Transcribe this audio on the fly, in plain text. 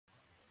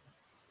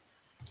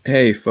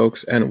Hey,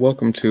 folks, and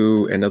welcome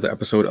to another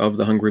episode of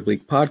the Hungry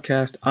Bleak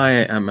podcast. I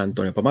am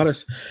Antonio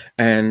Pomares,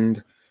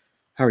 and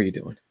how are you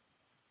doing?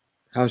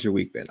 How's your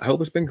week been? I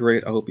hope it's been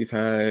great. I hope you've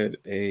had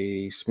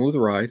a smooth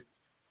ride.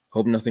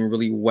 Hope nothing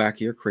really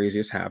wacky or crazy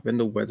has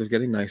happened. The weather's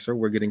getting nicer.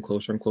 We're getting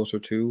closer and closer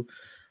to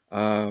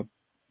uh,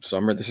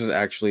 summer. This is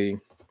actually,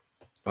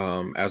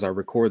 as I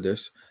record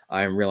this,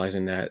 I am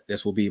realizing that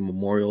this will be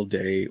Memorial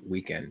Day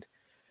weekend.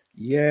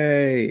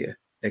 Yay!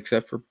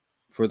 Except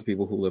for the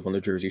people who live on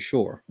the Jersey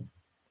Shore,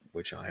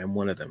 which I am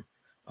one of them.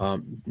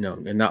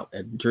 No,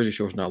 and Jersey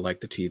Shore is not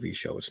like the TV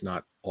show. It's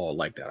not all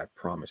like that. I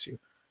promise you.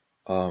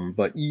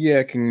 But yeah,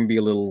 it can be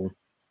a little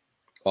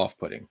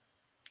off-putting.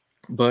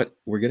 But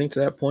we're getting to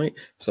that point,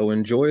 so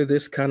enjoy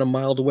this kind of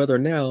mild weather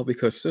now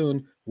because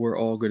soon we're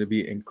all going to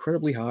be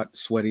incredibly hot,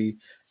 sweaty,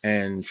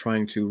 and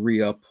trying to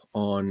re-up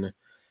on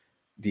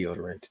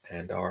deodorant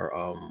and our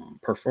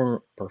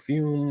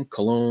perfume,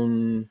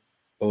 cologne,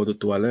 eau de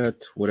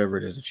toilette, whatever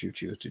it is that you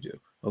choose to do.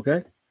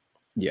 Okay?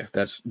 Yeah,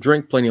 that's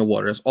drink plenty of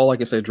water. That's all I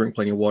can say. Drink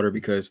plenty of water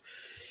because,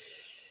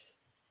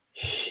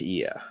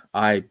 yeah,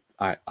 I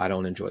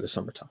don't enjoy the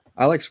summertime.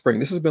 I like spring.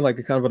 This has been like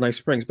a kind of a nice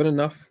spring. It's been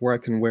enough where I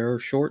can wear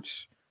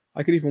shorts.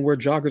 I could even wear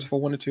joggers if I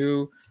wanted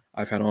to.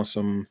 I've had on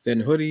some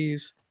thin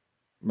hoodies,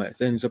 my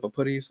thin zip up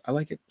hoodies. I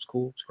like it. It's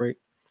cool. It's great.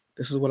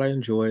 This is what I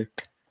enjoy.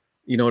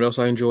 You know what else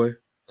I enjoy?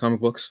 Comic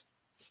books,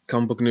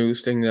 comic book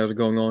news, things that are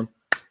going on.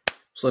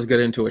 So let's get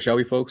into it, shall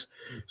we, folks?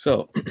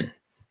 So,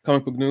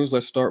 comic book news.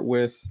 Let's start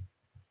with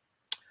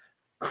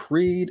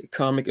Creed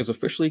comic is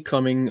officially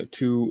coming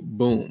to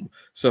Boom.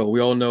 So we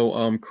all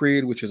know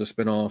Creed, which is a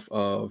spinoff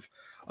of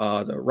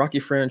the Rocky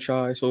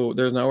franchise. So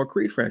there's now a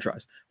Creed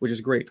franchise, which is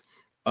great.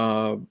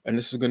 And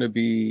this is going to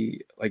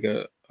be like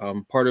a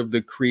part of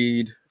the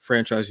Creed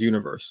franchise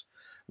universe.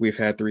 We've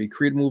had 3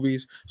 Creed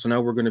movies, so now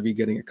we're going to be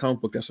getting a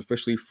comic book that's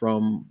officially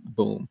from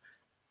Boom.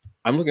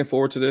 I'm looking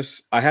forward to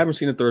this. I haven't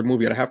seen the 3rd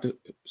movie. I have to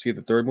see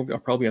the 3rd movie. I'll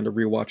probably end up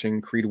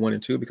rewatching Creed 1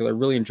 and 2 because I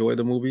really enjoy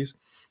the movies.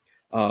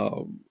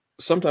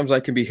 Sometimes I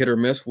can be hit or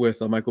miss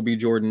with Michael B.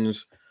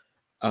 Jordan's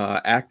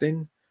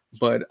acting,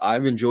 but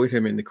I've enjoyed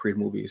him in the Creed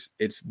movies.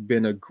 It's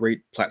been a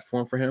great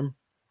platform for him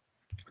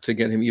to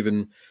get him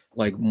even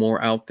like more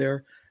out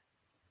there,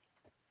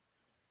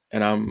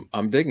 and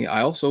I'm digging it.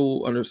 I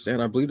also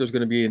understand. I believe there's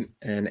going to be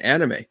an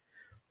anime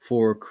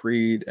for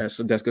Creed,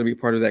 so that's going to be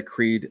part of that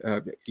Creed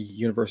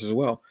universe as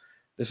well.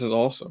 This is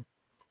awesome.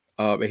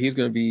 And he's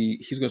going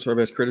to serve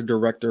as creative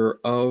director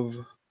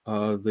of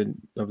the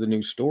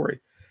new story.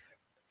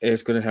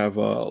 It's going to have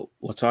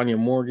Latanya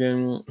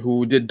Morgan,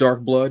 who did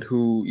Dark Blood,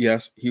 who,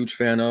 yes, huge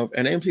fan of,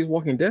 and AMC's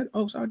Walking Dead.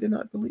 Oh, so I did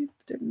not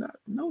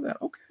know that.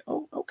 Okay.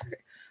 Oh, okay.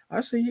 I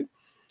see you.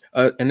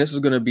 And this is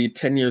going to be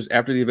 10 years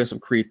after the events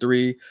of Creed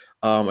 3.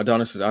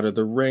 Adonis is out of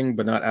the ring,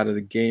 but not out of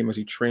the game as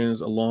he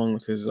trains along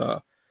with his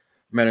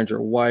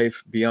manager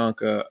wife,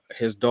 Bianca,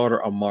 his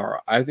daughter,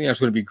 Amara. I think that's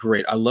going to be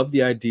great. I love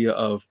the idea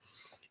of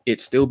it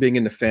still being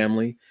in the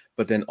family,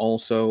 but then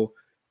also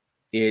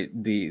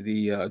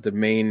the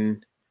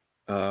main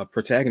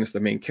protagonist, the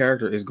main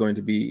character, is going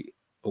to be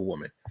a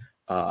woman.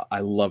 I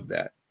love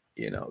that.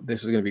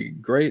 This is going to be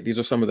great. These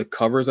are some of the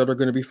covers that are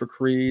going to be for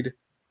Creed.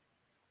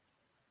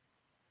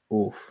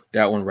 Oof,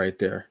 that one right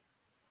there.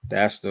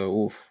 That's the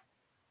oof.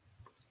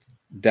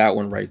 That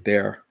one right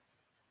there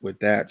with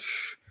that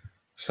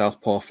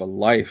Southpaw for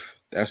life.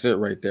 That's it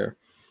right there.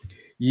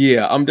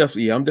 I'm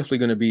definitely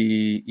gonna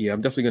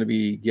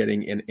be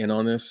getting in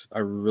on this. I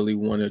really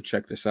want to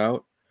check this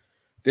out.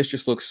 This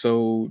just looks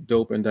so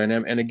dope and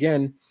dynamic. And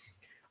again,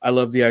 I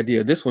love the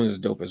idea. This one is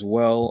dope as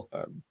well.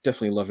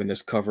 Definitely loving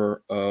this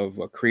cover of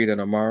Creed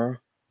and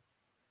Amara.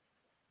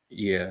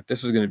 Yeah,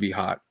 this is going to be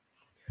hot.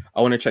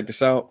 I want to check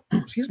this out.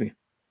 Excuse me.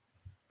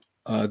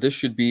 This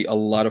should be a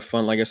lot of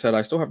fun. Like I said,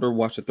 I still have to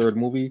watch the 3rd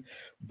movie,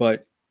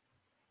 but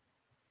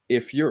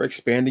if you're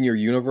expanding your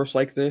universe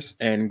like this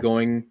and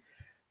going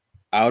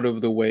out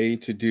of the way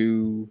to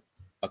do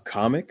a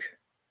comic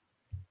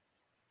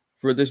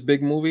for this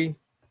big movie,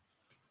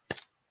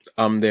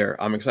 I'm there.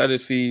 I'm excited to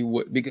see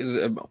what,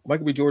 because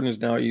Michael B. Jordan is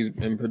now, he's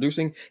been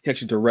producing. He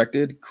actually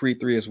directed Creed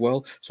 3 as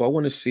well. So I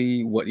want to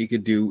see what he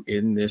could do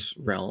in this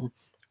realm,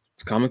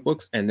 comic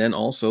books, and then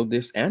also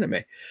this anime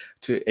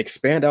to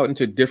expand out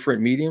into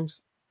different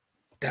mediums.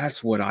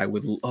 That's what I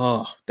would,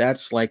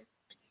 that's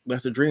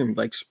a dream,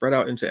 like spread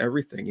out into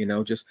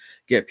everything, just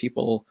get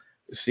people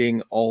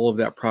seeing all of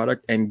that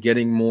product and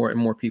getting more and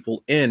more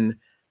people in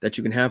that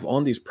you can have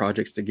on these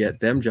projects to get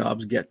them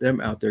jobs, get them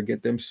out there,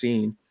 get them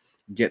seen,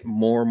 get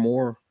more and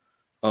more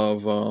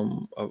of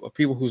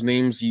people whose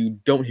names you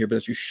don't hear but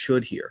that you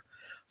should hear.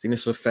 I think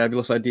this is a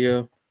fabulous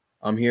idea.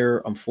 I'm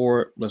here. I'm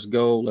for it. Let's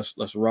go.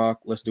 Let's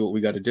rock. Let's do what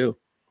we got to do.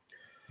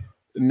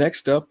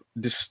 Next up,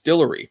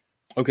 DSTLRY.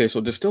 Okay,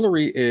 so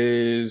DSTLRY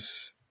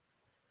is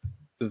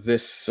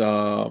this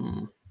how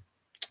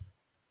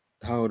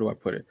do I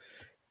put it?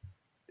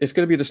 It's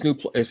going to be this new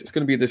it's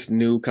going to be this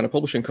new kind of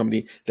publishing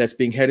company that's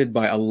being headed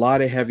by a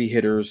lot of heavy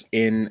hitters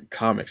in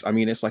comics. I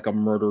mean, it's like a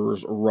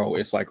murderer's row.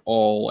 It's like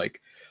all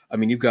like, I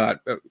mean, you've got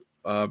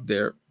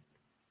there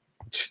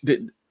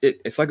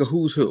it's like a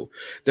who's who.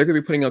 They're going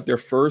to be putting out their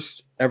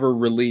first ever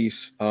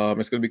release.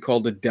 It's going to be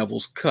called the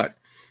Devil's Cut.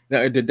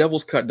 Now, the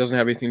Devil's Cut doesn't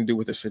have anything to do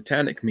with the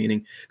satanic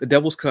meaning. The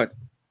Devil's Cut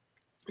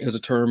is a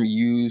term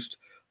used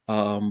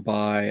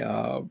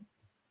by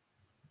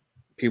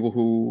people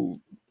who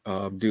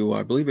do,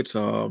 I believe it's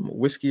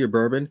whiskey or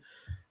bourbon,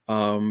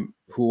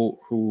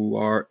 who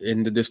are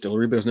in the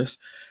distillery business.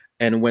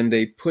 And when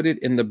they put it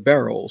in the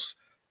barrels,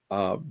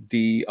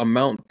 the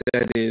amount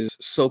that is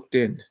soaked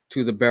in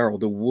to the barrel,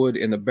 the wood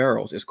in the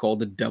barrels, is called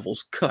the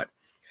Devil's Cut.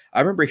 I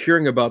remember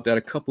hearing about that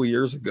a couple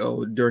years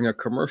ago during a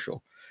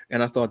commercial,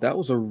 and I thought that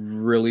was a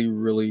really,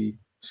 really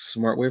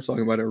smart way of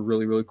talking about it, a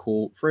really, really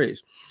cool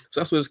phrase.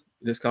 So that's what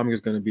this comic is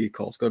going to be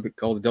called. It's going to be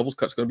called The Devil's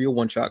Cut. It's going to be a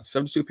one-shot,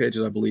 72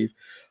 pages, I believe.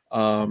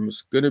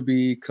 It's going to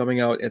be coming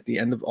out at the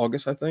end of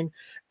August, I think,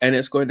 and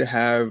it's going to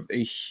have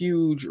a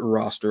huge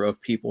roster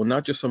of people,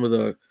 not just some of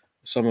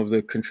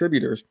the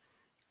contributors.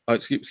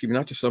 Excuse me,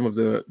 not just some of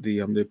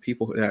the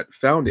people that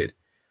founded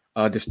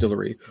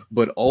Distillery,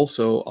 but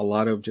also a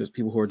lot of just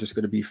people who are just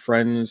going to be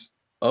friends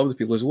of the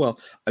people as well.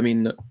 I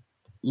mean,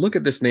 look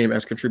at this name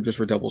as contributors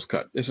for Devil's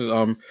Cut. This is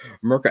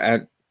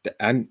Mirka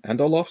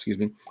Andoloff, excuse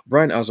me,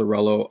 Brian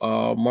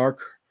Azzarello, Mark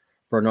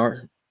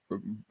Bernardin,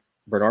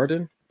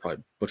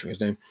 probably butchering his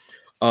name,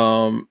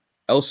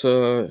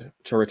 Elsa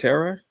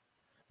Charatera,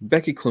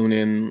 Becky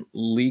Cloonan,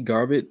 Lee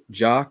Garbett,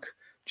 Jock,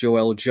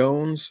 Joelle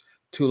Jones,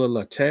 Tula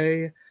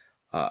Latte,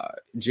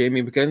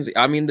 Jamie McKenzie.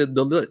 I mean, the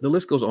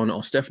list goes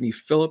on. Stephanie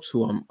Phillips,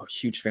 who I'm a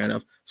huge fan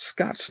of,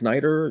 Scott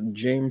Snyder,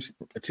 James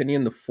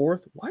Tinian the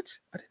Fourth. What?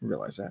 I didn't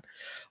realize that.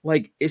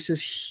 Like, it's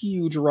this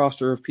huge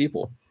roster of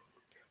people.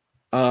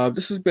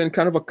 This has been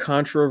kind of a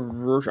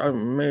controversial,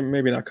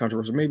 maybe not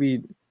controversial,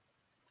 maybe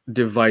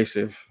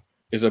divisive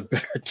is a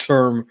better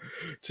term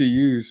to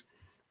use.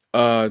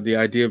 The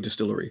idea of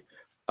Distillery.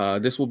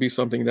 This will be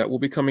something that will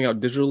be coming out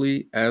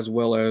digitally as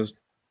well as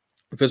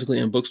physically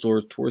in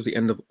bookstores towards the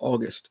end of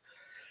August.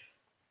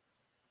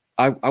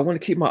 I want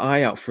to keep my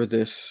eye out for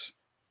this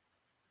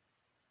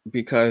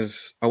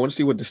because I want to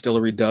see what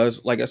Distillery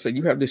does. Like I said,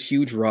 you have this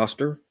huge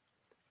roster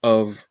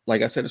of,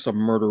 like I said, it's a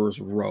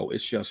murderer's row.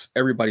 It's just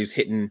everybody's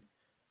hitting,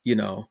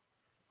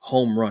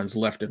 home runs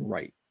left and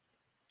right,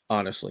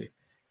 honestly.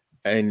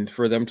 And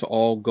for them to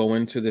all go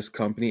into this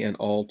company and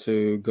all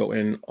to go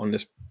in on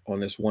this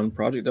one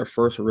project, their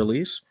first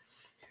release,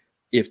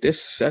 if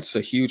this sets a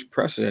huge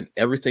precedent,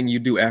 everything you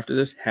do after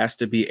this has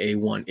to be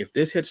A1. If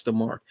this hits the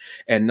mark,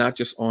 and not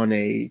just on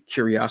a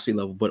curiosity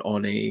level, but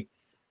on a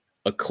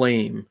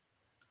acclaim,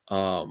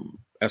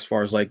 as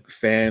far as like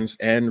fans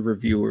and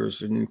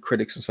reviewers and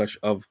critics and such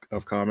of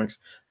comics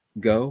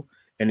go,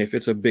 and if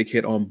it's a big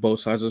hit on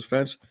both sides of the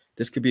fence,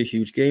 this could be a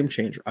huge game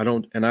changer. I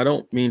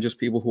don't mean just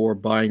people who are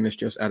buying this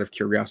just out of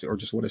curiosity or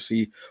just want to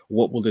see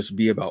what will this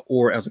be about,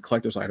 or as a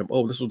collector's item.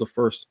 Oh, this was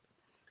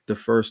the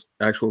first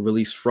actual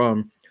release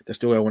from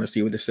Distillery. I want to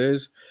see what this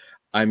is.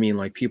 I mean,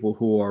 like, people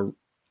who are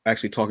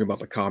actually talking about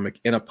the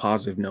comic in a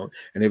positive note.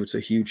 And if it's a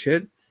huge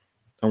hit,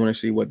 I want to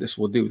see what this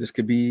will do. This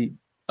could be,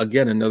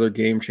 again, another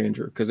game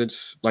changer, because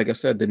it's, like I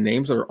said, the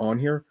names that are on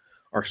here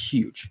are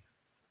huge.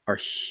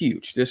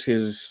 This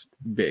is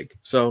big.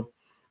 So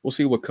we'll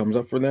see what comes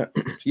up for that.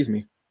 Excuse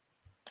me.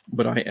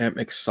 But I am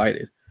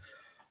excited.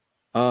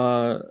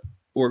 We're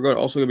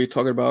also going to be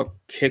talking about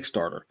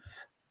Kickstarter.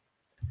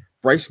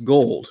 Bryce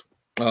Gold,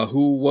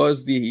 who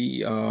was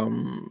the, I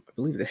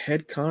believe, the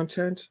head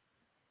content,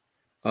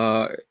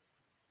 who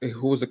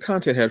was the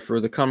content head for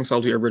the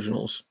Comixology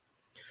Originals.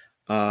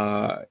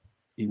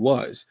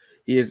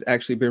 He has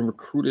actually been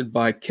recruited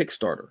by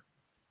Kickstarter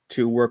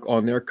to work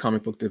on their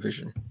comic book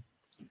division.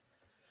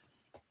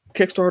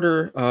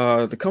 Kickstarter,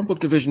 the comic book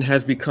division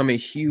has become a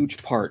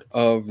huge part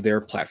of their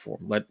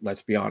platform.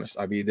 Let's be honest.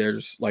 I mean,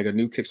 there's like a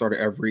new Kickstarter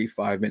every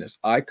 5 minutes.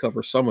 I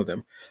cover some of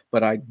them,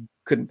 but I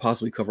couldn't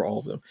possibly cover all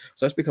of them.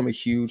 So that's become a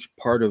huge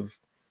part of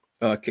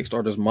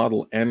Kickstarter's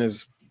model, and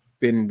has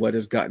been what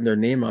has gotten their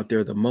name out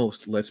there the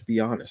most. Let's be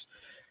honest.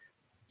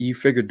 You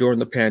figure during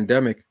the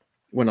pandemic,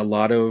 when a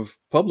lot of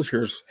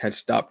publishers had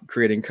stopped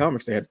creating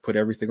comics, they had put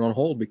everything on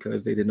hold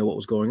because they didn't know what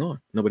was going on.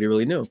 Nobody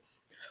really knew.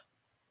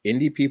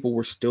 Indie people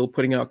were still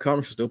putting out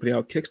comics, still putting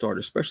out Kickstarter,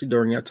 especially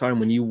during that time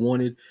when you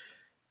wanted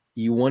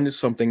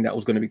something that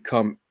was going to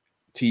come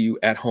to you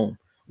at home,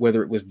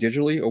 whether it was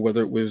digitally or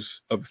whether it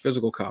was a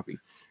physical copy.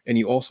 And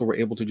you also were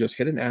able to just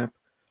hit an app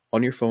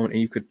on your phone and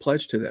you could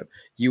pledge to them.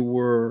 You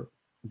were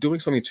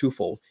doing something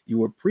twofold. You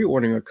were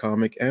pre-ordering a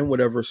comic and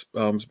whatever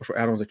special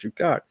add-ons that you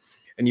got,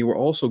 and you were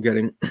also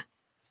getting,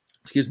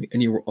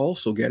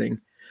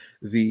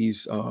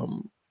 these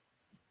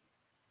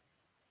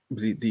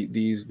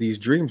these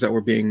dreams that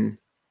were being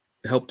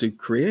helped to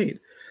create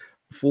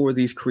for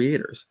these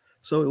creators.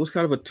 So it was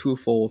kind of a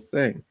twofold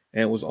thing,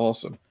 and it was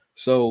awesome.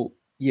 So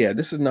yeah,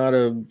 this is not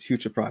a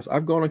huge surprise.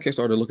 I've gone on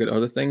Kickstarter to look at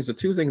other things. The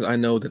two things I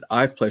know that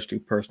I've pledged to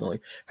personally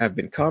have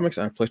been comics,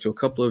 and I've pledged to a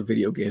couple of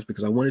video games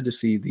because I wanted to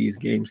see these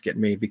games get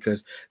made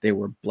because they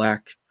were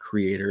Black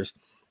creators.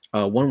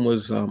 One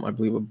was, I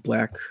believe, a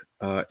Black.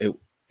 It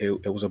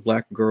was a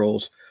Black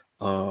girls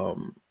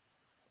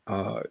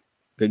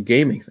the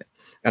gaming thing.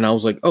 And I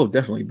was like, oh,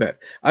 definitely bet.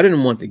 I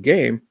didn't want the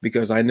game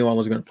because I knew I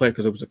was going to play it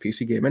because it was a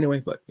PC game anyway,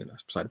 but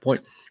that's beside the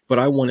point. But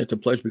I wanted to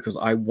pledge because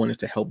I wanted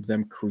to help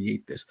them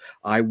create this.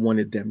 I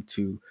wanted them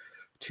to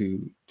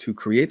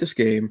create this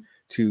game,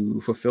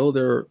 to fulfill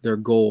their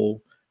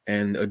goal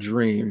and a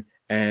dream,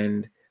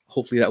 and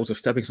hopefully that was a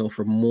stepping stone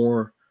for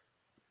more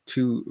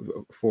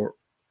for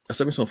a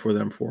stepping stone for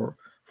them for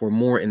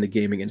more in the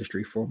gaming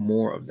industry, for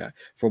more of that,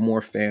 for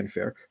more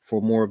fanfare,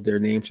 for more of their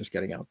names just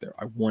getting out there.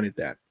 I wanted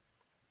that.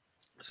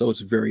 So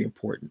it's very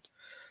important.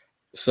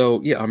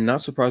 So yeah, I'm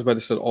not surprised by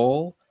this at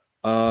all.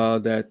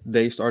 That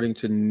they starting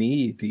to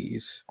need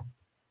these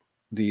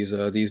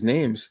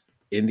names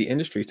in the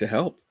industry to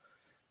help.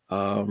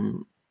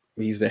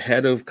 He's the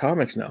head of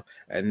comics now,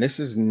 and this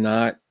is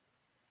not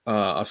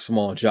a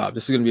small job.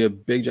 This is going to be a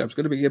big job. It's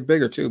going to get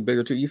bigger too.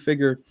 You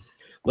figure.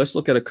 Let's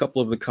look at a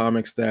couple of the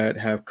comics that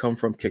have come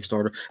from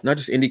Kickstarter, not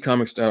just indie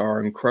comics that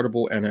are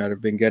incredible and that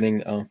have been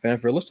getting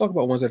fanfare. Let's talk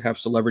about ones that have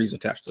celebrities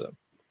attached to them.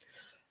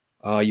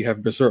 You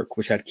have Berserk,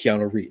 which had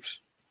Keanu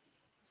Reeves.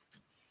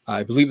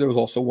 I believe there was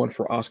also one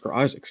for Oscar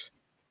Isaacs.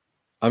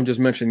 I'm just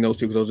mentioning those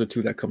two because those are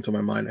two that come to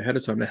my mind ahead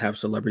of time that have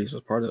celebrities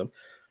as part of them.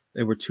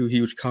 They were two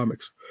huge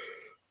comics.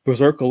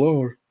 Berserk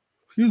alone.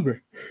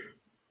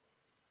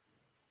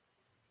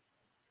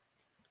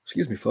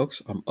 Excuse me,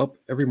 folks. I'm up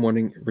every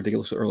morning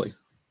ridiculously early.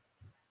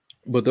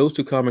 But those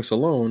two comics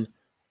alone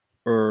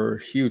are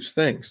huge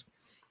things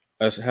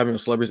as having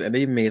celebrities, and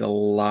they made a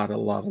lot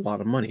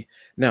of money.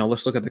 Now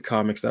let's look at the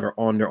comics that are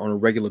on there on a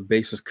regular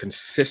basis,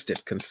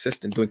 consistent,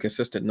 doing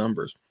consistent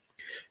numbers.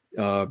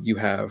 You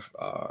have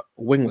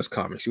Wingless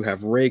Comics, you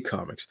have Ray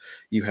Comics,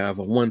 you have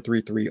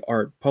 133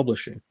 Art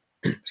Publishing,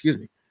 excuse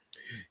me.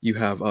 You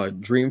have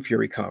Dream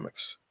Fury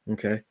Comics,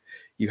 okay?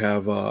 You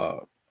have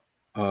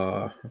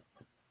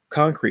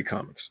Concrete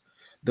Comics.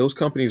 Those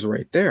companies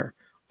right there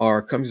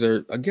are companies that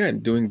are, again,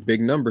 doing big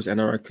numbers and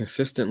are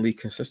consistently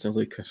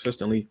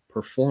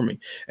performing,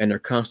 and they're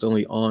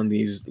constantly on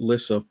these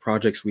lists of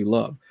projects we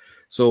love.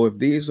 So if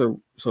this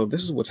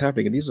is what's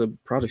happening, and these are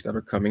projects that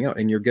are coming out,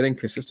 and you're getting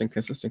consistent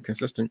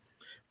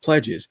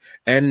pledges,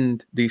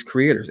 and these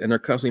creators, and they're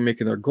constantly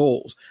making their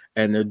goals,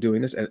 and they're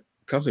doing this and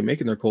constantly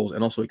making their goals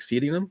and also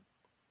exceeding them.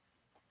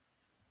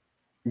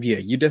 Yeah,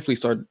 you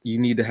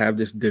need to have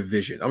this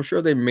division. I'm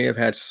sure they may have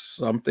had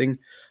something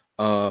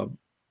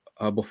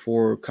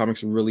before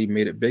comics really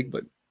made it big,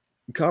 but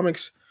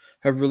comics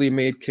have really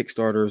made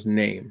Kickstarter's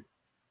name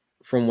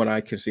from what I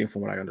can see and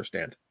from what I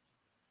understand.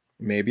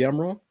 Maybe I'm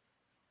wrong,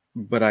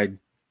 but I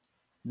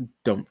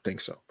don't think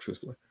so,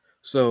 truthfully.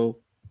 So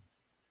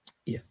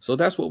yeah, so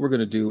that's what we're going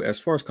to do as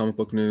far as comic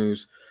book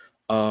news.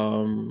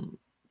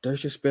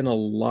 There's just been a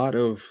lot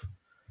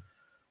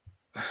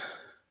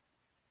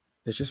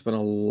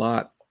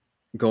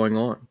going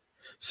on.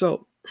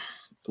 So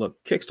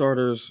look,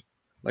 Kickstarters,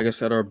 like I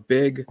said, are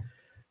big.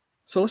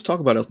 So let's talk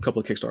about a couple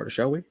of Kickstarters,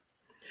 shall we?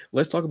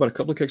 Let's talk about a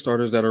couple of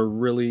Kickstarters that are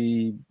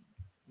really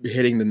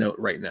hitting the note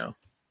right now.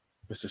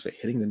 Let's just say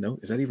hitting the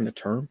note. Is that even a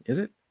term? Is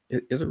it?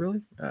 Is it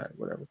really?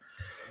 Whatever.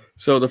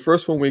 So the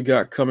first one we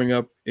got coming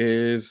up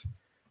is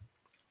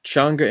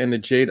Changa and the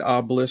Jade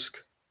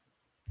Obelisk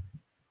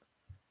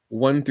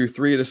 1 through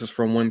 3. This is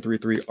from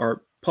 133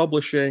 Art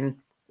Publishing.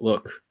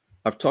 Look,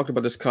 I've talked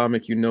about this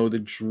comic. You know the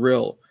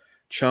drill.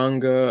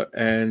 Changa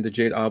and the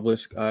Jade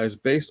Obelisk is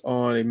based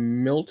on a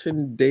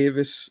Milton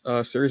Davis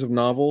series of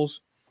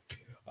novels.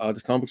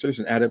 This comic book series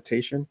is an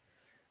adaptation,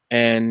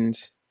 and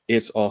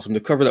it's awesome. The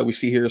cover that we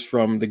see here is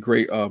from the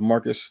great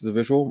Marcus the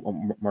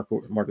Visual,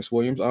 Marcus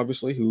Williams,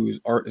 obviously, whose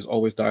art is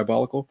always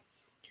diabolical.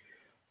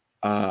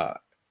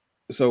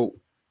 So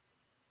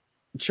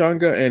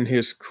Changa and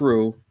his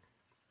crew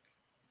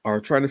are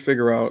trying to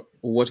figure out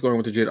what's going on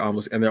with the Jade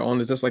Obelisk, and they're on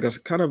this like a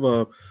kind of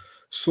a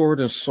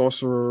sword and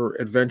sorcerer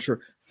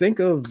adventure. Think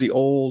of the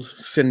old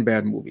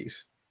Sinbad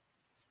movies.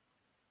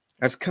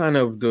 That's kind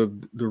of the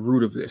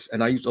root of this.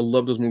 And I used to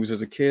love those movies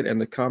as a kid, and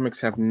the comics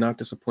have not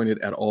disappointed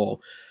at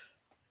all.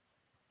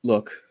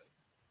 Look,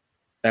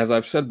 as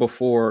I've said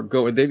before,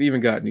 they've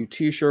even got new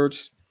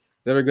t-shirts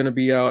that are going to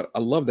be out. I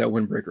love that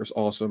windbreaker. It's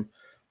awesome.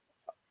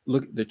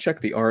 Look,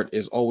 check the art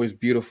is always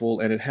beautiful,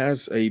 and it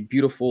has a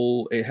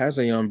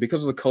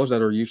because of the colors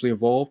that are usually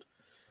involved,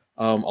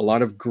 a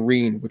lot of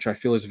green, which I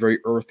feel is very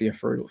earthy and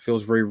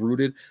feels very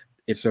rooted.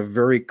 It's a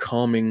very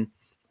calming,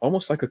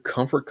 almost like a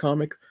comfort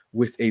comic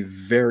with a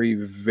very,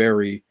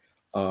 very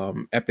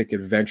epic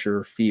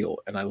adventure feel.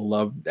 And I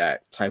love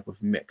that type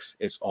of mix.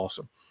 It's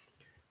awesome.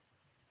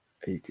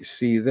 You can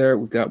see there,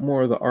 we've got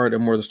more of the art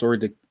and more of the story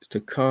to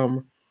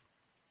come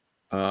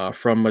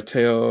from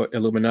Matteo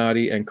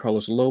Illuminati and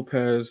Carlos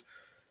Lopez.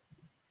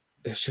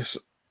 It's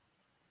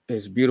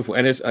beautiful.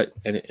 And it's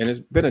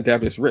been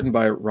adapted. It's written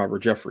by Robert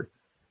Jeffrey.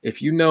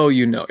 If you know,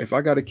 you know. If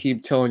I got to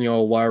keep telling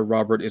y'all why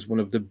Robert is one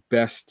of the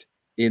best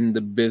in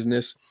the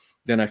business,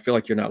 then I feel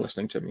like you're not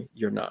listening to me.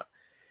 You're not.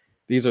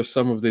 These are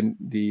some of the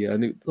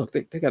new. Look,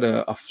 they got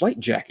a flight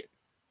jacket.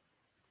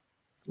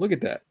 Look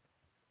at that.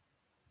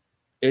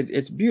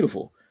 It's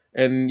beautiful,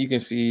 and you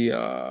can see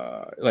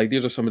like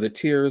these are some of the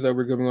tiers that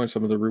we're giving on.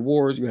 Some of the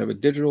rewards. You have a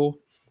digital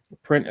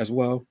print as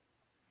well.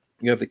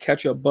 You have the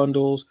catch-up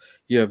bundles.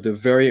 You have the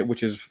variant,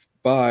 which is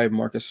by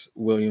Marcus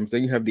Williams.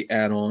 Then you have the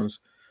add-ons.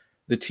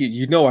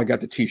 You know I got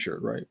the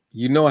T-shirt, right?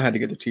 You know I had to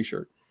get the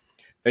T-shirt.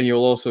 And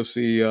you'll also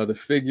see the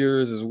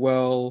figures as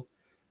well.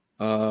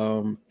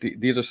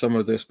 These are some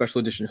of the special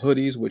edition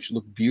hoodies, which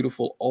look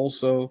beautiful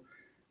also.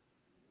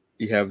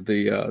 You have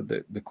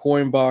the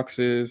coin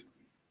boxes.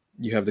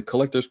 You have the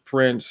collector's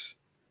prints.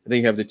 And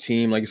then you have the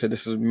team. Like I said,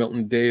 this is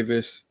Milton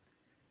Davis.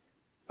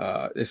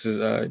 This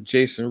is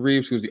Jason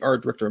Reeves, who's the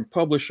art director and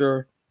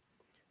publisher.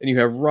 And you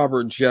have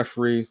Robert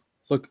Jeffrey.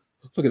 Look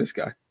at this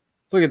guy.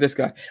 Look at this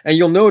guy. And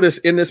you'll notice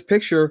in this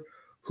picture,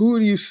 who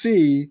do you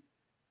see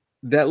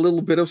that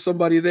little bit of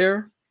somebody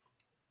there?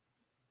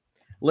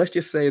 Let's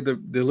just say the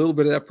little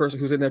bit of that person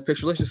who's in that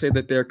picture, let's just say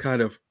that they're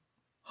kind of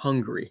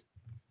hungry.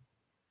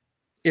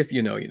 If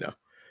you know, you know.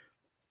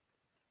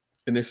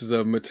 And this is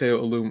a Matteo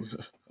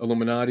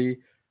Illuminati.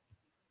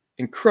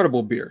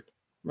 Incredible beard.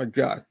 My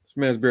God, this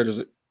man's beard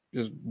is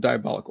just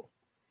diabolical.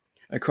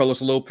 And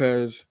Carlos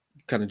Lopez,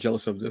 kind of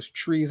jealous of those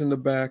trees in the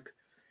back.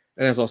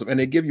 And that's awesome. And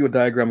they give you a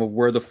diagram of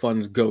where the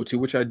funds go to,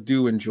 which I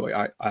do enjoy.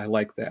 I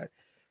like that.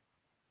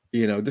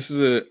 You know, this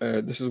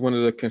is one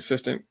of the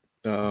consistent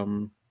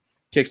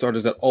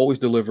Kickstarters that always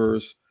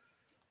delivers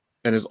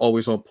and is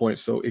always on point.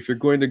 So if you're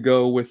going to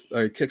go with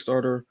a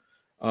Kickstarter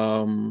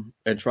and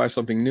try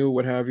something new,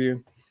 what have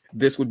you,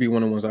 this would be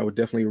one of the ones I would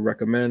definitely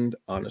recommend,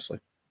 honestly.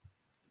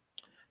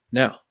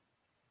 Now,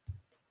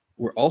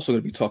 we're also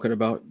going to be talking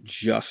about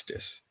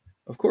Justice.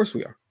 Of course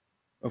we are.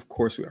 Of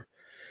course we are.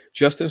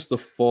 Justice, the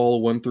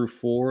Fall 1 through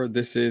 4.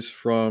 This is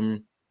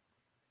from,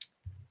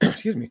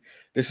 excuse me.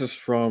 This is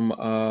from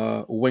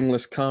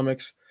Wingless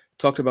Comics.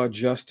 Talked about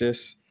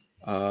Justice,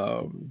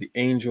 the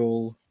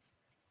Angel,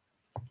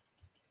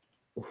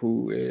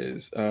 who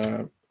is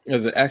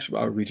as an action.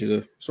 I'll read you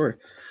the story.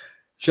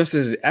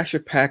 Justice is an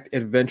action-packed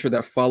adventure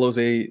that follows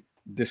a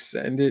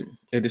descended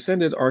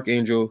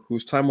archangel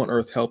whose time on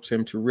Earth helps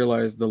him to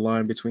realize the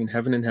line between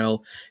heaven and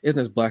hell isn't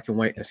as black and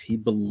white as he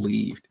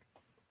believed,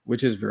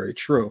 which is very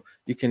true.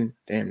 You can,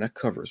 damn, that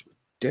cover is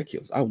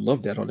ridiculous. I would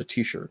love that on a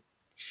t-shirt.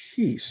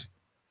 Jeez.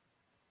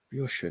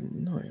 You should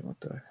know. What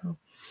the hell?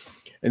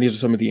 And these are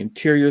some of the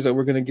interiors that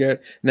we're going to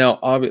get. Now,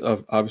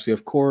 obviously,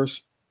 of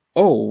course.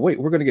 Oh, wait,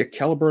 we're going to get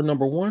Caliber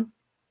 #1?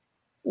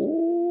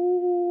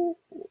 Ooh,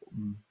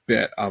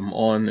 bet I'm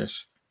on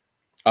this.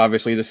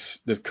 Obviously, this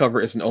cover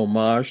is an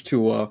homage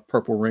to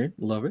Purple Rain.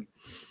 Love it.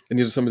 And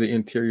these are some of the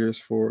interiors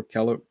for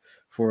Caliber.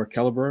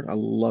 I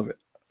love it.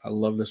 I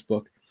love this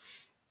book.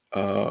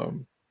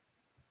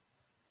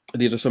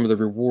 These are some of the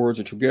rewards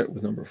that you'll get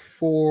with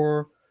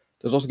 #4.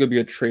 There's also going to be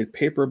a trade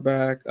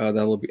paperback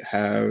that'll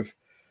have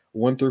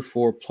 1 through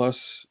 4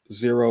 plus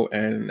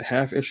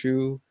 0.5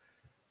 issue.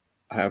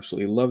 I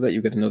absolutely love that.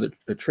 You get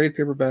a trade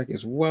paperback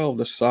as well,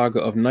 the Saga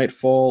of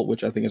Nightfall,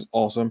 which I think is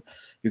awesome.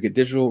 You get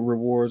digital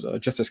rewards,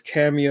 just as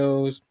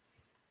cameos.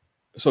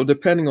 So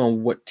depending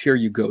on what tier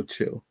you go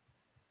to,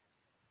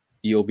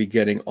 you'll be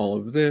getting all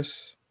of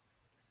this.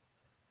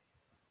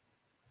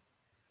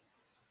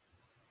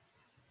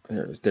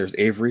 There's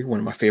Avery, one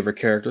of my favorite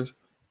characters.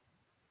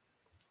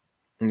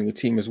 And the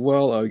team as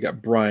well. We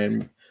got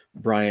Brian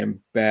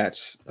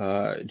Batts,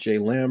 Jay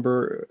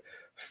Lambert,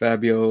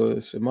 Fabio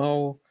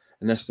Simao,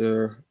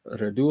 Nestor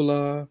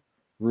Radula,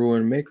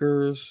 Ruin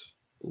Makers.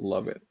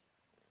 Love it.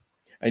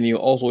 And you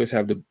also always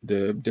have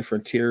the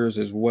different tiers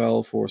as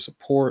well for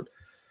support,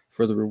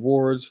 for the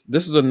rewards.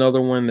 This is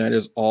another one that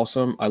is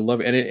awesome. I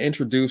love it. And it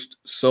introduced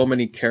so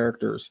many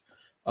characters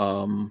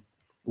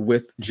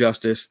with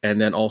Justice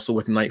and then also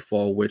with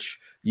Nightfall, which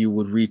you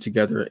would read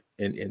together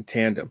in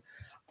tandem.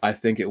 I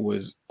think it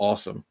was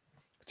awesome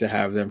to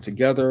have them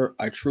together.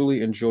 I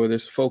truly enjoy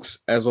this. Folks,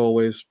 as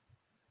always,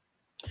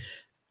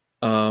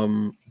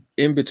 in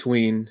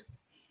between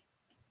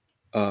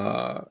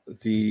in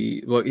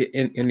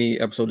the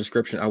episode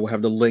description, I will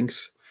have the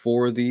links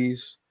for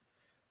these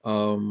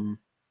Kickstarters.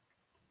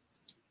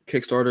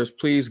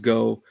 Please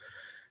go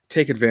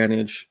take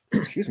advantage,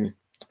 excuse me,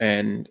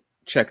 and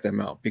check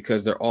them out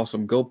because they're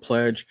awesome. Go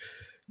pledge.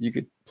 You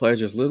could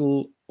pledge as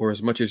little or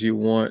as much as you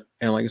want.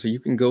 And like I said, you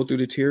can go through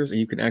the tiers and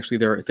you can actually,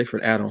 there are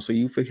different add-ons. So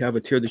if you have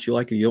a tier that you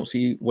like and you don't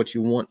see what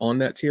you want on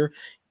that tier,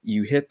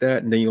 you hit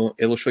that and then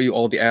it'll show you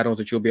all the add-ons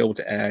that you'll be able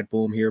to add.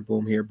 Boom here,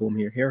 boom here, boom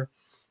here, here.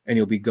 And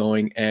you'll be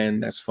going,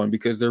 and that's fun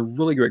because they're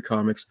really great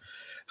comics.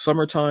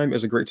 Summertime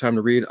is a great time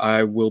to read.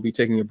 I will be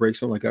taking a break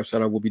soon. Like I've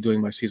said, I will be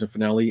doing my season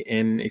finale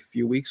in a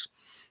few weeks.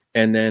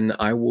 And then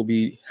I will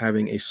be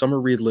having a summer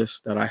read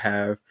list that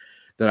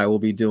I will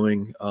be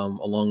doing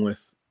along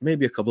with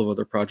maybe a couple of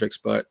other projects.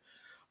 But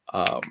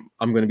I'm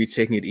going to be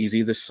taking it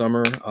easy this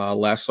summer.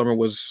 Last summer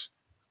was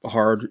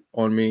hard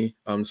on me.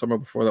 The summer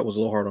before that was a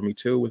little hard on me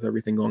too, with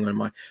everything going on in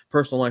my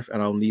personal life,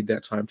 and I'll need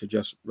that time to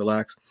just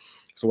relax.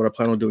 So what I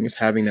plan on doing is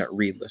having that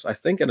read list. I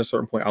think at a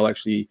certain point I'll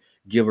actually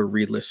give a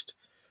read list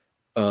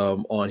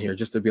on here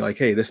just to be like,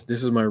 hey, this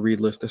is my read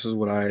list. This is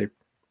what I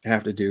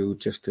have to do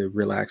just to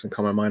relax and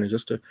calm my mind and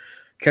just to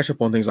catch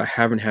up on things I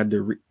haven't had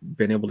to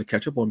been able to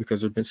catch up on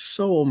because there's been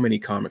so many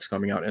comics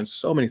coming out and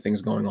so many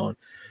things going on.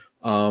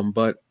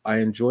 but I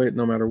enjoy it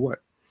no matter what.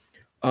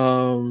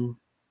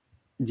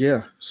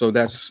 Yeah, so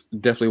that's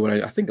definitely what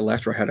I think the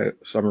last year I had a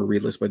summer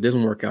read list, but it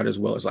didn't work out as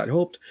well as I'd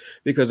hoped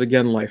because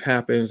again, life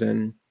happens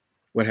and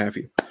what have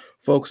you.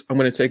 Folks, I'm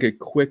going to take a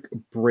quick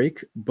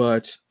break,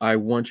 but I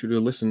want you to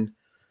listen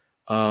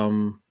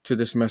to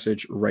this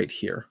message right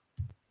here.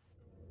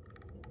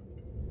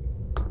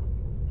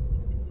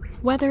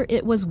 Whether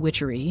it was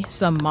witchery,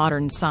 some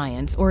modern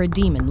science, or a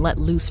demon let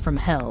loose from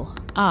hell,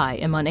 I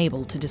am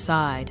unable to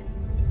decide.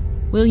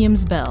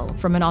 Williams Bell,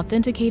 from an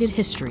authenticated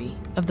history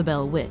of the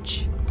Bell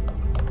Witch.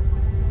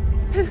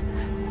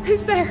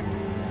 Who's there?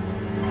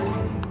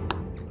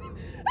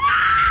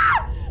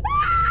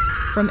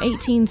 From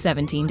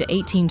 1817 to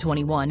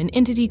 1821, an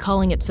entity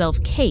calling itself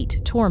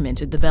Kate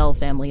tormented the Bell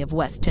family of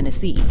West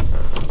Tennessee.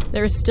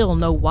 There is still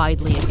no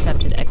widely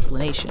accepted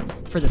explanation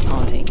for this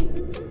haunting.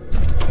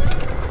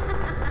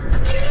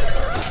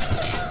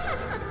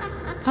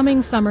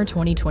 Coming summer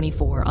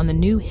 2024, on the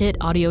new hit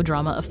audio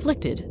drama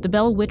Afflicted, the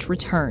Bell Witch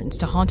returns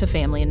to haunt a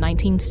family in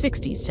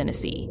 1960s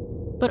Tennessee,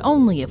 but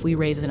only if we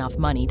raise enough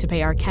money to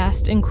pay our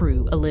cast and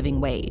crew a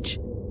living wage.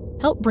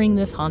 Help bring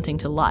this haunting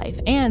to life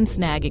and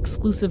snag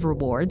exclusive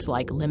rewards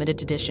like limited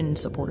edition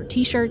supporter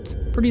t-shirts,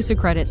 producer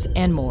credits,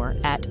 and more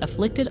at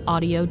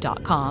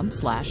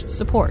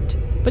afflictedaudio.com/support.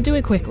 But do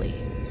it quickly.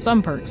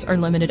 Some perks are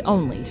limited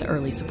only to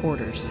early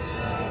supporters.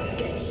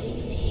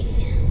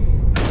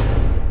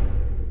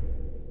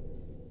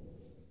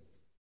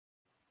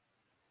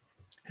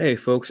 Hey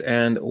folks,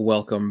 and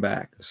welcome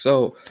back.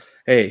 So,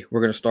 hey,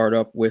 we're going to start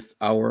up with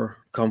our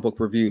comic book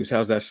reviews.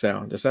 How's that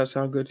sound? Does that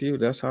sound good to you?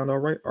 Does that sound all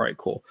right? All right,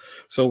 cool.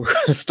 So we're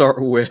going to start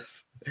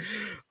with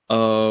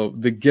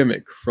the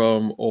Gimmick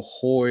from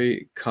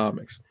Ahoy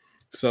Comics.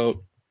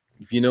 So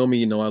if you know me,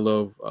 you know I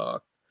love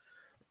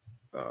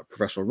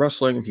professional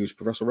wrestling. I'm a huge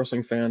professional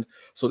wrestling fan.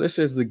 So this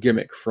is the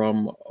Gimmick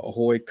from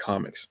Ahoy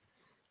Comics.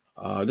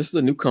 This is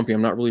a new company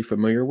I'm not really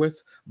familiar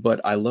with, but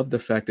I love the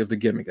fact of the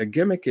gimmick. A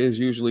gimmick is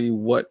usually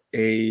what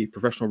a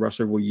professional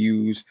wrestler will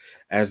use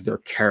as their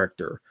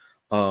character,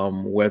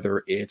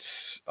 whether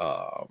it's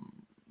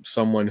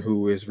someone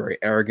who is very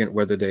arrogant,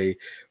 whether they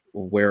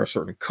wear a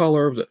certain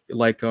color,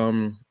 like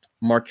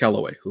Mark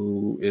Calloway,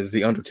 who is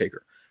the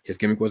Undertaker. His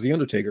gimmick was the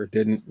Undertaker.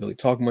 Didn't really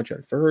talk much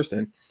at first,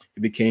 and he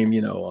became,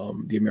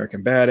 the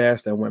American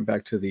Badass. Then went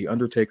back to the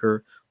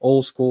Undertaker,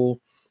 old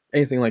school,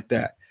 anything like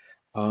that.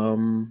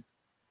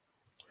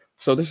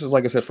 So this is,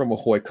 like I said, from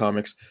Ahoy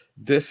Comics.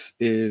 This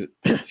is,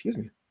 excuse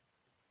me,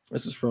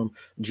 this is from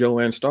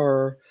Joanne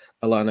Starr,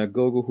 Alana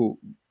Gogao,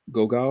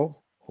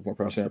 hope I'm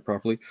pronouncing that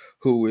properly,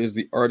 who is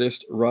the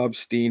artist, Rob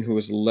Steen, who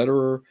is the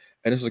letterer,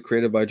 and this is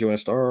created by Joanne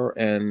Starr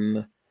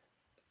and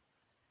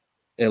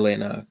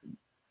Elena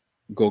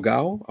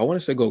Gogao. I want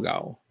to say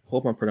Gogao.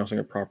 Hope I'm pronouncing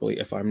it properly.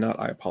 If I'm not,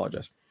 I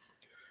apologize.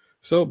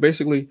 So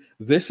basically,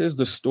 this is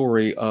the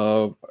story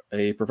of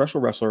a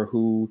professional wrestler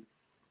who,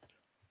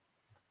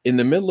 in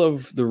the middle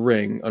of the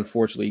ring,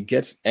 unfortunately,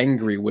 gets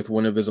angry with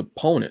one of his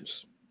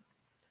opponents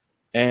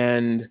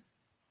and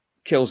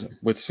kills him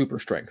with super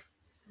strength.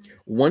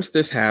 Once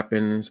this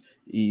happens,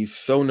 he's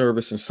so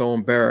nervous and so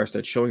embarrassed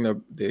at showing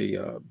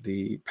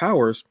the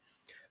powers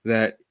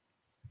that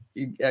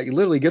he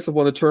literally gets up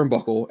on the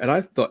turnbuckle. And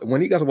I thought,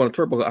 when he got up on the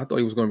turnbuckle, I thought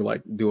he was going to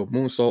like do a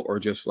moonsault or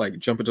just like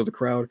jump into the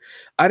crowd.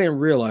 I didn't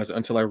realize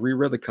until I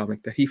reread the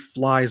comic that he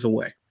flies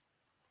away.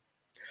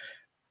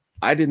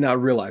 I did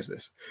not realize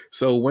this.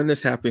 So when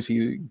this happens,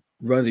 he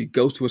runs, he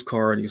goes to his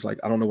car and he's like,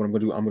 I don't know what I'm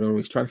going to do.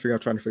 He's trying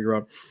to figure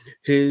out.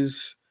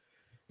 His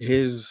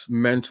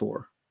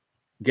mentor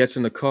gets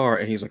in the car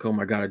and he's like, oh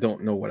my God, I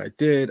don't know what I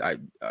did. I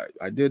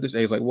did this.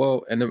 And he's like,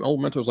 well, and the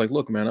old mentor's like,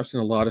 look, man, I've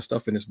seen a lot of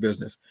stuff in this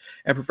business.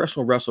 And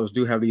professional wrestlers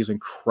do have these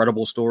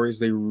incredible stories.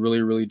 They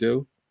really, really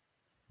do.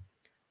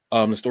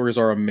 The stories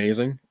are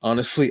amazing.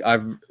 Honestly,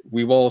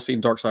 we've all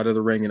seen Dark Side of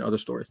the Ring and other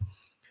stories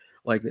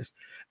like this.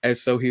 And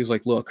so he's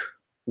like, look,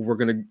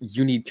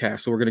 you need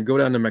cash. So we're gonna go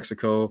down to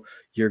Mexico.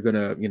 You're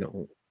gonna,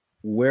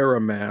 wear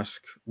a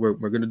mask. We're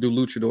gonna do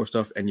luchador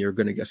stuff, and you're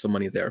gonna get some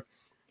money there.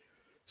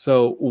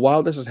 So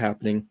while this is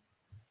happening,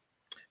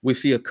 we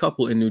see a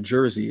couple in New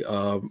Jersey,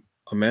 a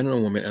man and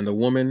a woman, and the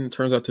woman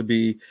turns out to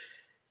be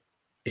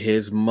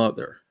his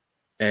mother.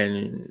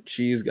 And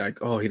she's like,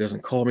 oh, he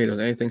doesn't call me,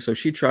 doesn't anything. So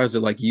she tries to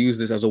like use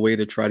this as a way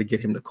to try to get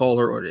him to call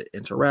her or to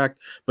interact.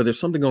 But there's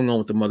something going on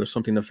with the mother,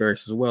 something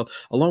nefarious as well,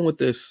 along with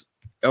this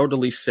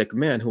elderly sick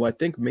man who I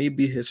think may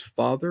be his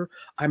father.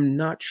 I'm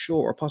not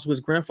sure, or possibly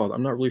his grandfather.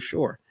 I'm not really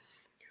sure.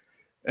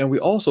 And we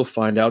also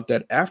find out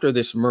that after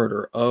this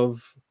murder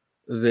of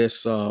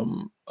this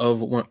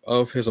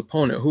of his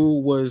opponent, who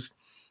was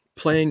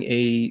playing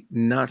a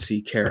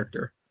Nazi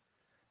character,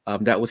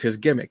 that was his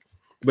gimmick.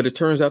 But it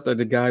turns out that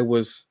the guy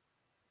was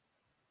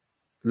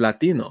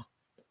Latino.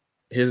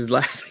 His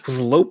last name was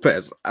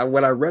Lopez.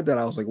 When I read that,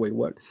 I was like, wait,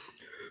 what?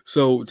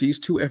 So these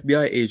two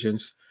FBI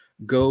agents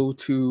go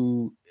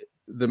to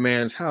the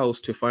man's house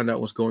to find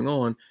out what's going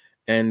on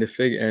and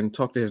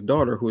talk to his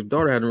daughter, whose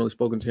daughter hadn't really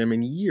spoken to him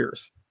in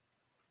years.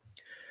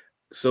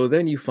 So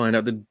then you find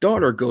out the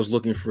daughter goes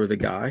looking for the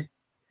guy,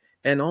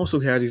 and also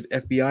he has these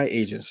FBI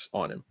agents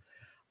on him.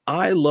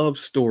 I love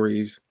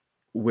stories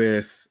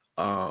with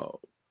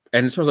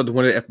and it turns out that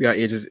one of the FBI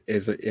agents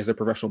is a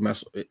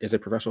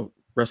professional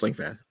wrestling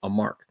fan, a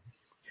Mark.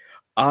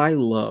 I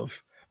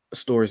love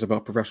stories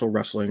about professional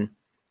wrestling.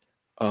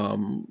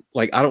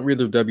 Like I don't read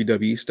the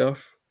WWE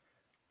stuff.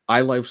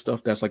 I like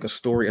stuff that's like a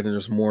story and then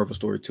there's more of a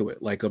story to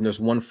it. Like there's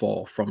One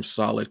Fall from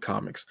Solid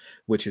Comics,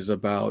 which is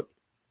about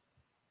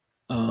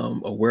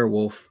a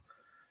werewolf.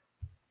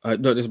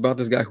 No, it's about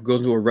this guy who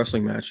goes into a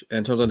wrestling match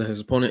and turns out that his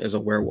opponent is a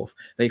werewolf.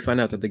 They find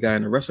out that the guy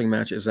in the wrestling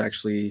match is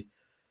actually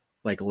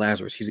like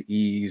Lazarus.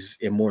 He's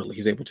immortal.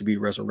 He's able to be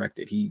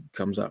resurrected. He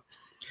comes up.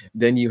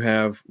 Then you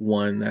have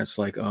one that's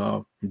like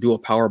do a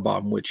power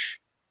bomb, which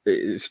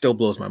it still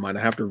blows my mind.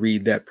 I have to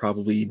read that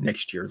probably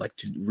next year, like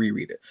to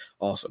reread it.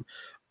 Awesome.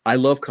 I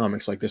love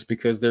comics like this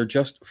because they're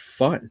just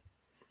fun.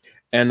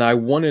 And I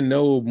want to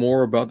know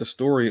more about the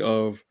story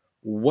of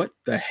what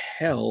the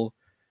hell,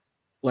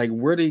 like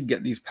where did he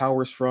get these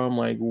powers from?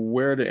 Like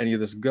where did any of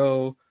this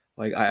go?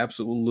 Like I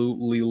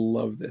absolutely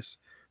love this.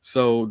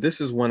 So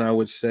this is when I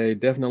would say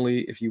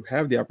definitely if you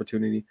have the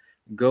opportunity,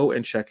 go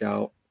and check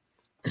out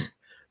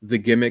The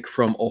Gimmick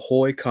from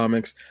Ahoy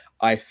Comics.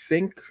 I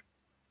think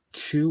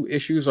 2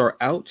 issues are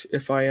out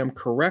if I am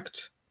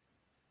correct.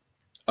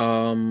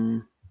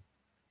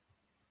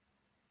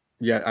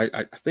 Yeah,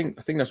 I think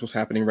that's what's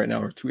happening right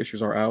now. Or 2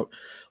 issues are out.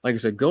 Like I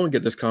said, go and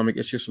get this comic.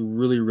 It's just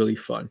really, really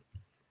fun.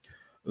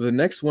 The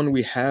next one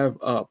we have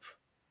up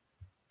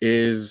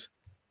is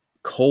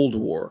Cold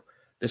War.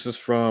 This is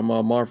from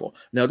Marvel.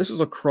 Now, this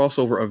is a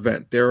crossover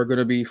event. There are going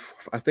to be,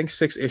 I think,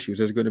 6 issues.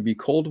 There's going to be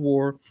Cold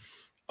War,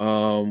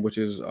 which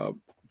is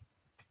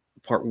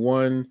part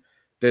 1.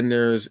 Then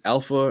there's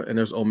Alpha and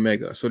there's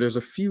Omega. So there's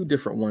a few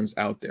different ones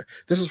out there.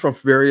 This is from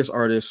various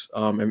artists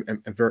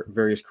and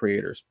various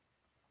creators.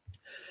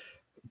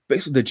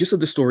 Basically, the gist of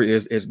the story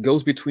is it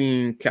goes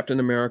between Captain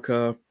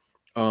America,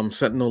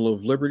 Sentinel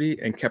of Liberty,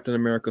 and Captain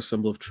America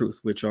Symbol of Truth,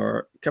 which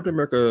are Captain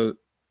America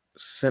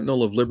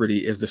Sentinel of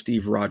Liberty is the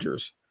Steve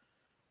Rogers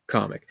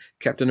comic.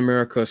 Captain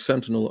America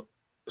Symbol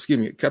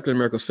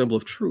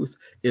of Truth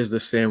is the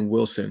Sam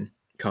Wilson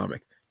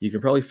comic. You can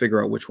probably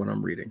figure out which one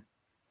I'm reading.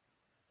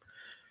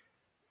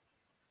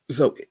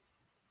 So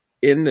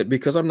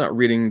because I'm not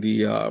reading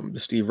the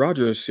Steve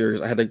Rogers series,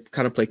 I had to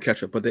kind of play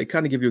catch up, but they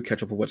kind of give you a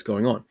catch up of what's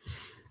going on.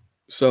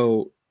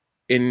 So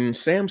in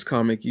Sam's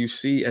comic, you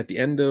see at the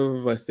end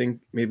of, I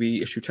think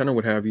maybe issue 10 or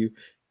what have you,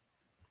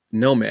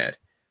 Nomad,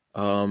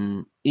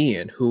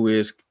 Ian, who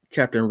is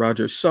Captain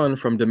Rogers' son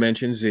from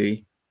Dimension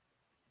Z.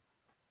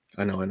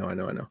 I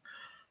know.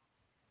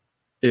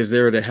 Is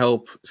there to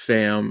help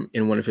Sam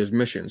in one of his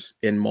missions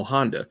in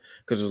Mohanda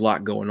because there's a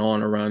lot going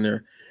on around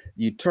there.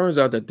 It turns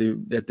out that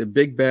the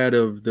big bad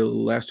of the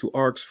last 2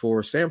 arcs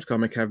for Sam's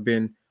comic have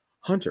been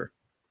Hunter,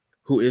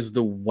 who is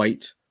the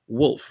White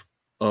Wolf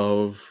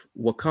of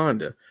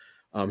Wakanda.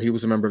 He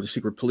was a member of the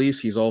secret police.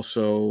 He's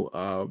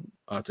also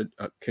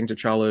King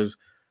T'Challa's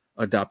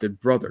adopted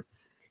brother.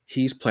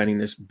 He's planning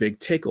this big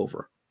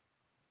takeover.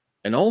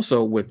 And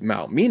also with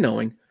me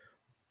knowing,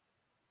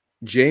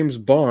 James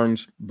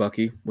Barnes,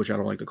 Bucky, which I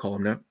don't like to call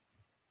him that,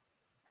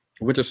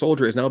 Winter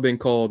Soldier is now being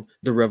called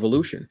the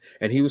Revolution.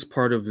 And he was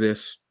part of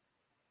this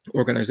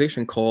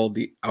organization called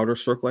the Outer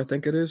Circle, I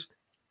think it is.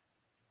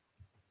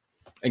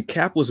 And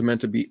Cap was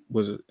meant to be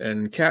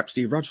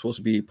Steve Rogers was supposed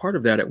to be part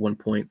of that at one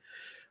point,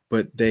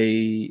 but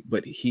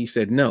he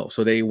said no.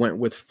 So they went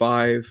with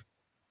 5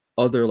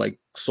 other like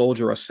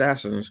soldier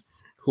assassins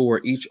who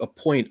are each a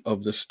point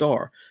of the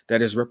star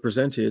that is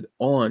represented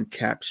on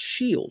Cap's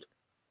shield.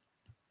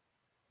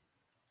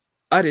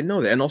 I didn't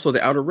know that. And also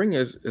the Outer Ring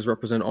is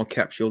represented on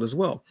Cap's shield as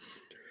well.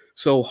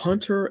 So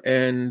Hunter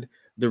and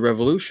the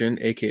Revolution,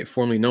 aka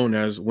formerly known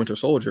as Winter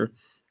Soldier,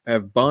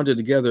 have bonded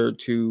together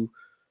to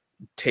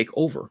take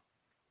over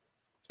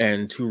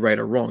and to right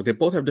a wrong. They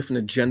both have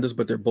different agendas,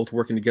 but they're both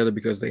working together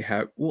because they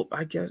have, well,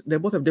 I guess they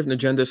both have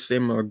different agendas,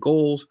 similar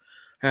goals,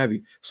 have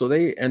you. So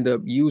they end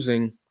up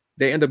using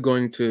all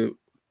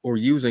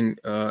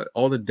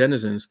the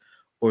denizens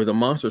or the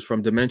monsters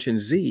from Dimension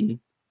Z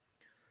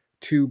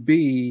to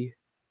be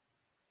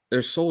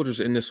their soldiers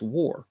in this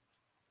war.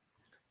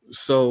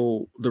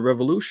 So the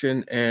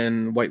Revolution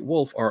and White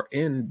Wolf are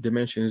in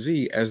Dimension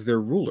Z as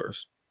their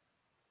rulers.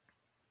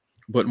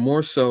 But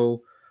more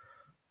so,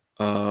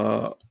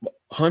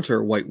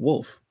 Hunter, White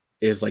Wolf,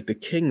 is like the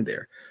king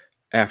there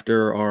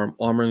after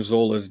Armin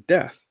Zola's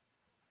death.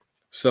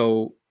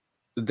 So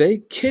they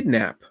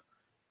kidnap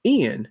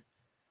Ian,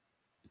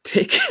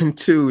 take him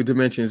to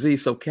Dimension Z.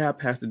 So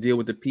Cap has to deal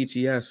with the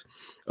PTS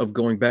of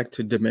going back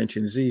to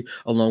Dimension Z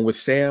along with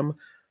Sam,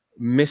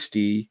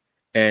 Misty,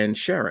 and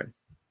Sharon.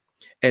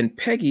 And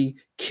Peggy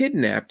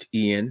kidnapped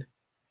Ian.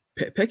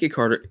 Peggy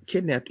Carter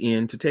kidnapped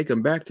Ian to take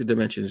him back to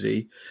Dimension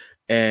Z.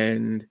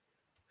 And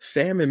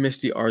Sam and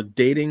Misty are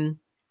dating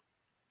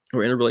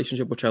or in a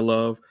relationship, which I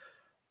love.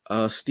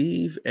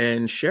 Steve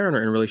and Sharon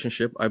are in a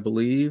relationship, I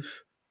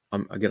believe.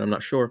 I'm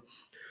not sure.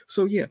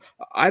 So yeah,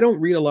 I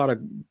don't read a lot of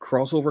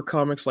crossover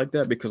comics like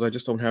that because I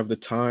just don't have the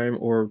time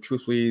or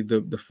truthfully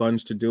the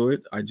funds to do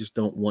it. I just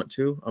don't want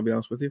to, I'll be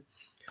honest with you.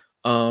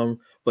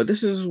 But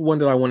this is one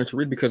that I wanted to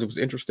read because it was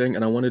interesting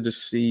and I wanted to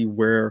see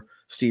where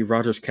Steve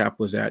Rogers' Cap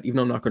was at, even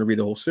though I'm not going to read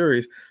the whole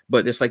series,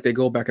 but it's like they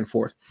go back and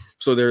forth.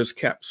 So there's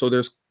Cap, so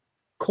there's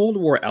Cold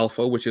War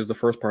Alpha, which is the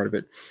first part of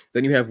it.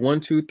 Then you have 1,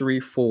 2,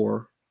 3,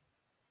 4,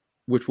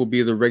 which will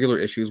be the regular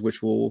issues,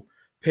 which will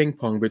ping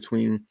pong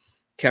between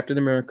Captain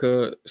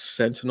America,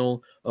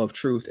 Sentinel of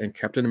Truth, and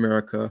Captain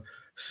America,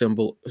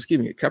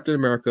 Captain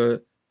America,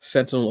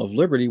 Sentinel of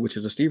Liberty, which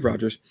is a Steve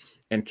Rogers,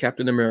 and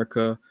Captain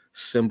America,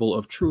 Symbol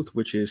of Truth,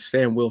 which is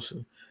Sam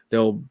Wilson.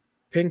 They'll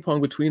ping pong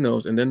between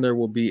those, and then there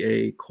will be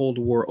a Cold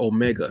War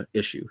Omega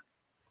issue,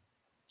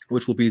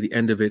 which will be the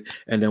end of it,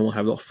 and then we'll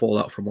have the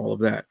fallout from all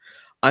of that.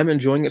 I'm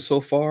enjoying it so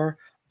far.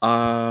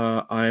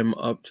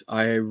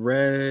 I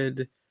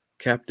read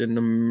Captain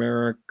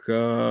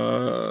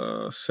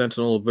America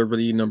Sentinel of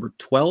Liberty number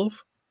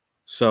 12.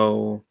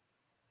 So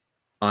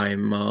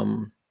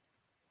I'm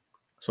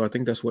so I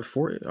think that's what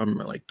 4, I'm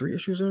like 3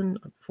 issues in,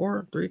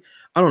 4, 3.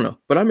 I don't know,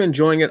 but I'm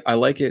enjoying it. I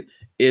like it.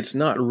 It's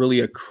not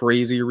really a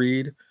crazy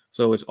read,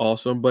 so it's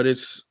awesome, but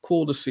it's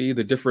cool to see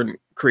the different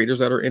creators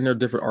that are in there,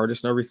 different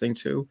artists and everything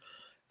too.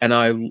 And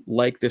I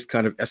like this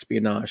kind of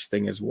espionage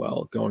thing as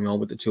well going on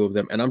with the two of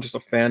them. And I'm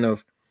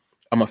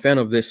a fan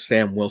of this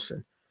Sam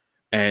Wilson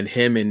and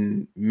him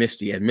and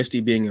Misty, and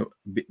Misty being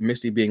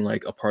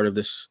like a part of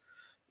this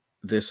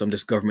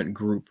government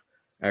group,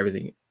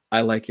 everything.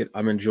 I like it.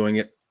 I'm enjoying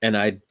it. And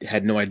I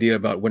had no idea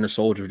about Winter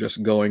Soldier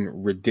just going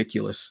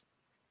ridiculous.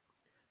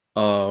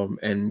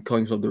 And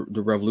coming from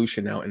the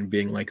revolution now and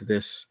being like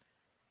this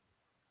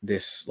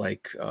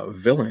like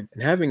villain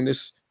and having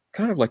this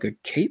kind of like a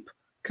cape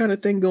kind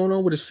of thing going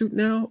on with a suit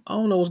now. I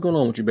don't know what's going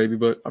on with you, baby,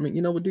 but I mean,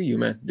 you know what? Do you,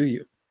 man? Do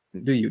you? I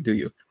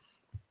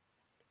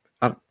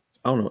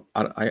don't know.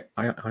 I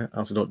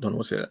also don't know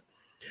what to say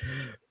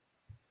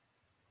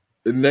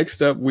that.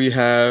 Next up, we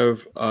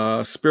have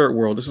Spirit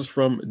World. This is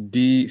from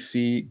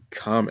DC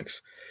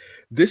Comics.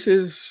 This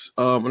is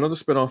another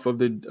spinoff of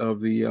the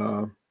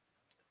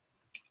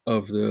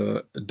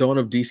Dawn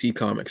of DC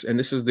Comics, and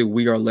this is the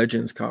We Are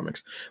Legends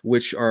comics,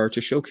 which are to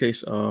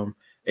showcase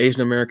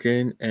Asian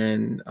American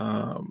and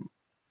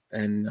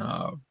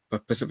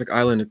Pacific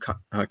Island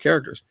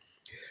characters.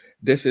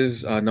 This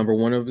is number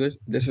 1 of this.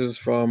 This is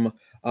from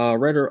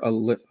writer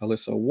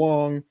Alyssa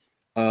Wong,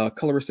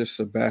 colorist is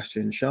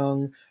Sebastian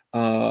Chung.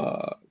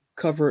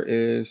 Cover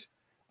is,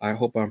 I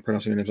hope I'm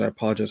pronouncing their names. I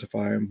apologize if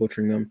I am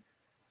butchering them.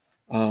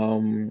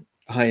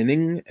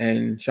 Haining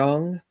and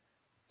Zhang.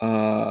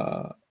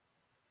 And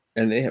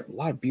they have a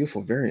lot of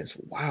beautiful variants.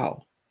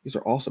 Wow, these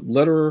are awesome.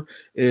 Letterer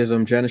is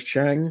Janice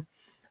Chang.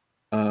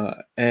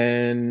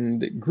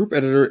 And group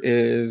editor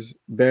is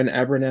Ben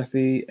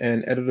Abernathy,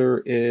 and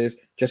editor is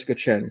Jessica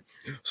Chen.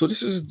 So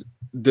this is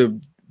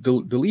the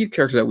lead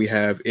character that we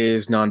have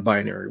is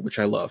non-binary, which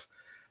I love.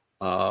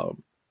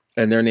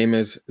 And their name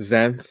is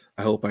Xanth.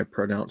 I hope I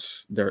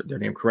pronounce their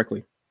name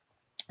correctly.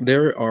 They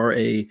are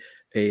a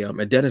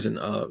denizen,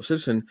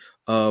 citizen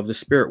of the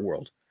spirit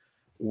world,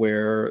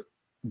 where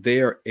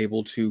they are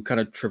able to kind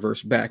of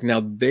traverse back.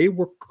 Now, they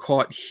were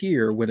caught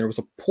here when there was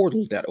a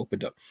portal that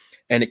opened up,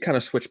 and it kind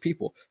of switched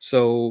people.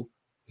 So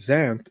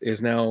Xanth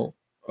is now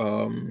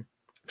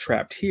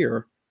trapped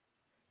here,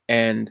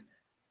 and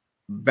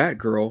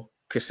Batgirl,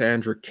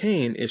 Cassandra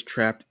Cain, is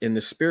trapped in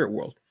the spirit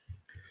world.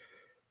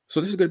 So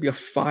this is going to be a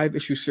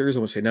 5-issue series, I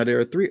want to say. Now, there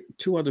are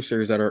 2 other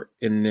series that are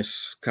in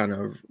this kind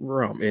of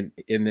realm,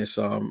 in this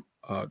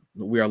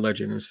We Are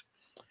Legends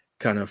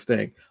kind of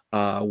thing.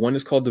 One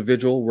is called The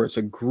Vigil, where it's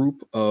a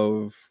group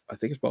of, I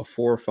think it's about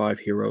 4 or 5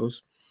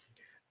 heroes.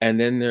 And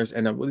then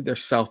I believe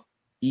there's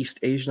Southeast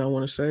Asian, I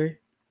want to say.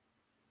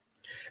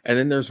 And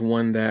then there's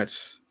one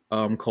that's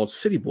called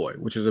City Boy,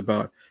 which is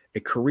about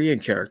a Korean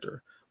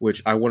character,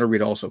 which I want to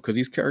read also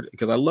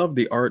because I love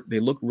the art.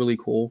 They look really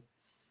cool.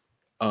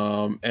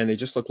 And they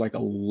just look like a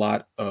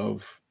lot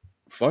of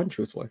fun,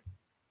 truthfully.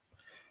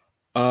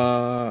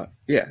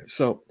 Yeah,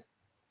 so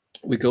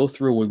we go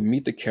through, we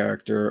meet the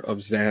character of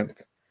Xanth,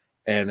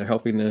 and they're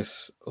helping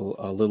this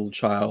little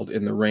child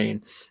in the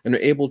rain, and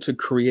they're able to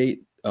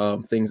create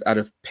things out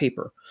of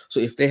paper. So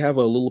if they have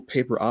a little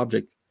paper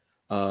object,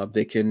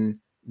 they can,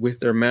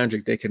 with their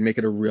magic, they can make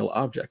it a real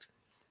object,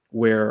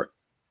 and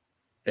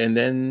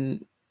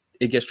then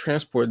it gets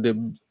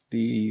transported.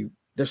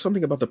 There's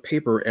something about the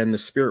paper and the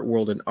spirit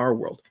world and our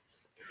world.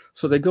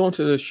 So they go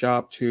into the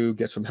shop to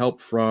get some help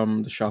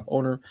from the shop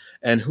owner,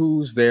 and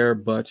who's there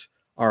but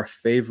our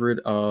favorite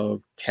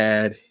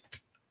CAD,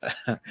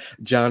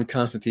 John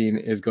Constantine,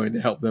 is going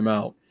to help them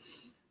out.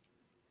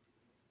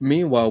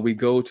 Meanwhile, we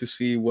go to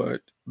see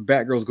what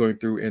Batgirl's going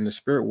through in the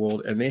spirit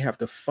world, and they have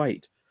to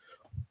fight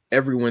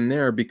everyone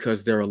there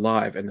because they're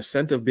alive. And the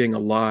sense of being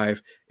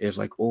alive is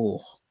like,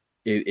 oh,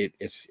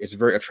 it's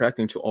very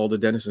attracting to all the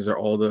denizens, or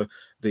all the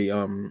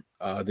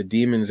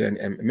demons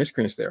and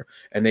miscreants there,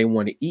 and they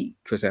want to eat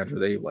Cassandra.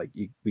 They like,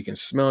 we can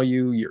smell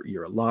you.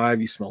 You're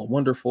alive. You smell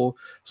wonderful.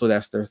 So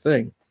that's their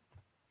thing.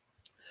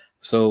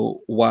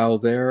 So while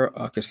there,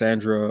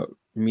 Cassandra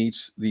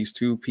meets these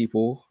two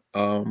people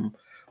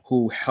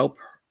who help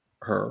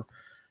her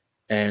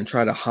and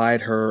try to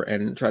hide her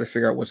and try to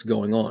figure out what's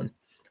going on.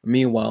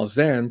 Meanwhile,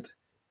 Xanth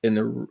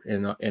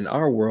in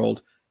our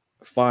world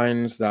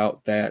finds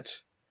out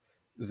that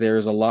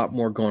there's a lot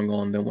more going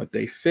on than what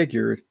they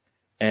figured,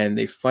 and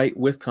they fight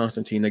with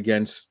Constantine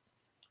against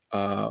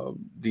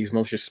these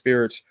malicious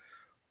spirits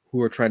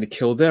who are trying to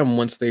kill them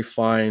once they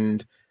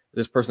find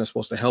this person that's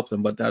supposed to help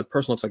them. But that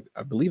person looks like,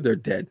 I believe they're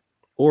dead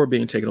or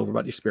being taken over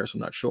by these spirits. I'm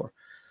not sure.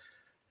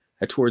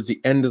 And towards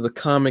the end of the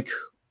comic,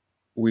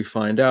 we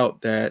find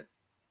out that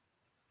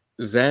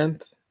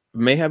Xanth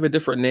may have a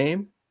different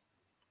name,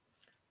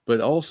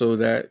 but also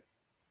that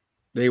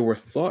they were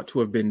thought to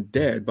have been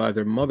dead by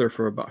their mother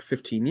for about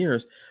 15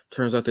 years.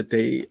 Turns out that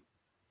they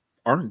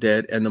aren't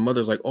dead, and the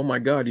mother's like, "Oh my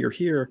God, you're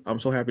here! I'm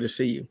so happy to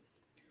see you."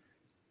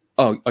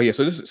 Oh yeah.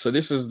 So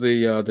this is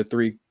the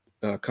three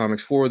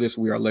comics for this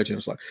We Are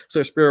Legends. So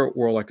there's Spirit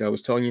World, like I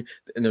was telling you,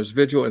 and there's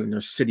Vigil, and then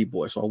there's City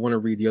Boy. So I want to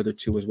read the other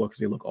two as well because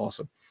they look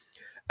awesome.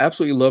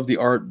 Absolutely love the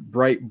art,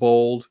 bright,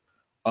 bold.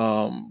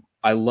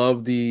 I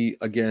love the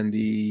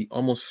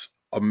almost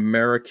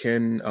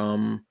American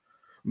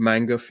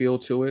manga feel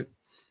to it.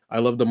 I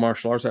love the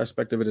martial arts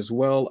aspect of it as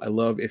well. I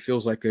love it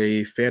feels like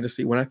a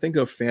fantasy. When I think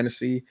of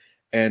fantasy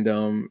and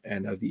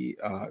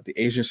the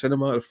Asian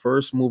cinema, the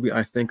first movie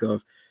I think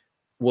of,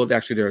 well,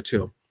 actually there are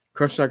two: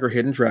 Crunch Tiger,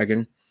 Hidden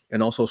Dragon,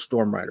 and also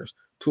Storm Riders.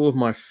 Two of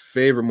my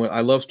favorite.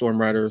 I love Storm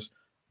Riders.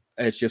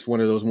 It's just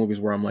one of those movies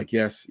where I'm like,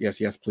 yes, yes,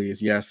 yes,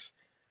 please, yes,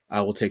 I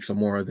will take some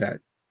more of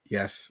that.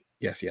 Yes,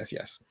 yes, yes,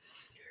 yes.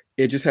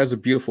 It just has a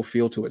beautiful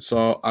feel to it.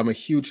 So I'm a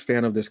huge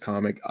fan of this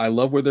comic. I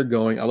love where they're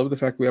going. I love the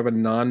fact we have a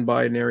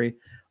non-binary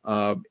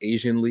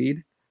Asian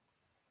lead.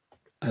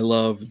 I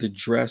love the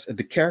dress and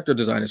the character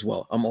design as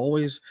well. I'm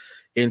always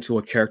into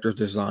a character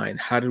design.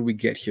 How did we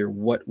get here?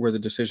 What were the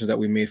decisions that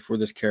we made for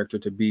this character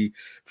to be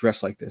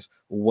dressed like this?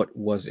 What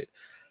was it?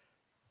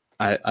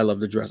 I love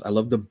the dress. I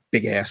love the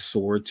big ass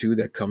sword too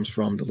that comes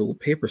from the little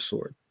paper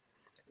sword.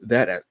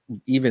 That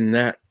even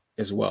that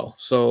as well.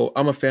 So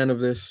I'm a fan of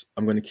this.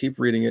 I'm going to keep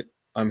reading it.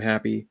 I'm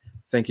happy.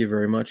 Thank you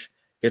very much.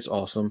 It's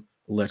awesome.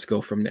 Let's go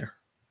from there.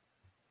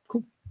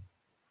 Cool.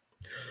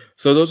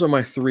 So those are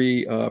my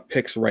three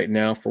picks right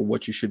now for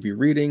what you should be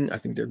reading. I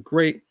think they're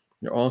great.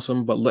 They're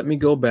awesome. But let me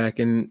go back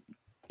and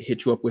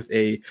hit you up with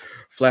a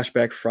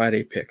Flashback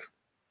Friday pick.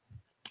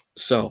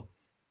 So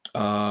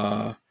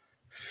I'm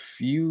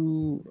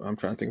trying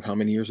to think of how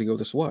many years ago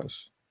this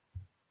was.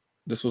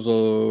 This was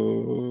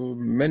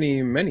many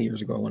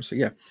years ago, I want to say.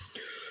 Yeah.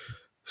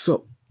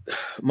 So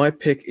my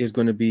pick is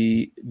going to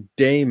be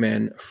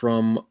Daymen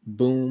from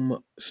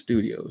Boom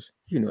Studios.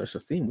 You know, it's a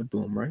theme with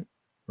Boom, right?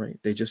 Right.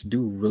 They just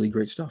do really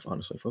great stuff,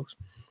 honestly, folks.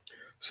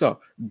 So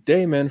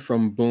Daymen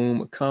from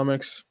Boom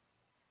Comics.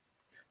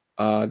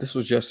 This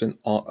was just an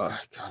God,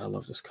 I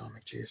love this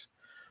comic. Jeez.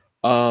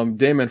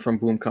 Daymen from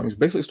Boom Comics.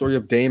 Basically, the story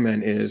of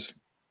Daymen is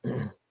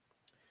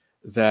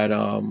that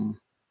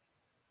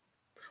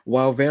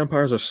while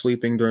vampires are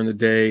sleeping during the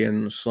day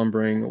and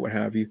slumbering or what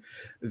have you,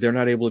 they're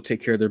not able to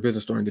take care of their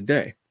business during the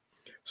day.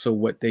 So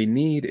what they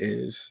need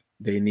is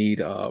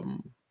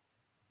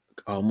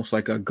almost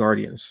like a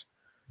guardians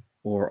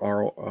or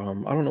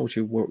I don't know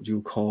what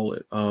you call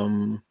it,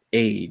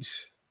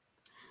 aides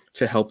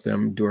to help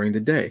them during the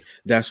day.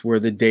 That's where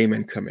the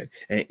Daymen come in,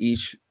 and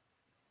each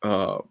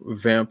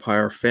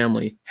vampire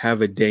family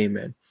have a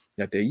Dayman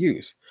that they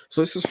use.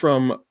 So this is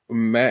from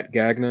Matt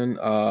Gagnon,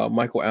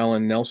 Michael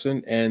Allen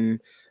Nelson,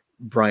 and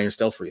Brian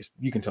Stelfreeze.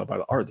 You can tell by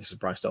the art this is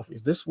Brian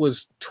Stelfreeze. This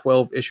was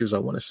 12 issues, I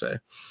want to say.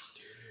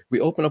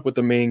 We open up with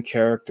the main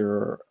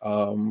character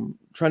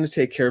trying to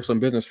take care of some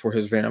business for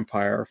his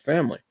vampire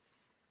family.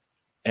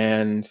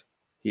 And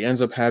he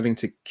ends up having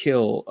to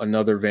kill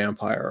another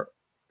vampire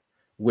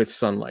with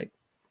sunlight.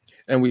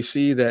 And we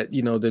see that,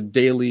 you know, the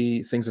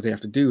daily things that they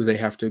have to do, they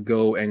have to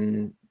go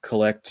and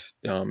collect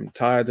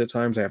tithes at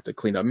times. They have to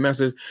clean up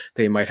messes.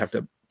 They might have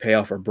to pay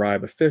off or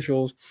bribe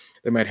officials.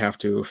 They might have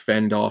to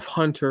fend off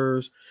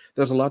hunters.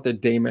 There's a lot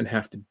that Daymen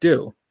have to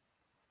do.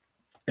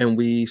 And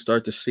we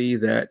start to see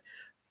that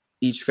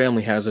each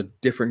family has a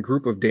different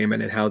group of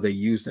Daymen and how they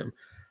use them.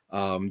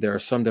 There are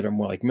some that are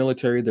more like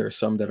military. There are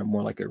some that are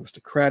more like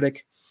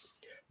aristocratic.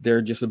 There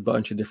are just a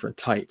bunch of different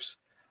types.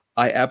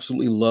 I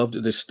absolutely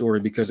loved this story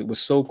because it was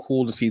so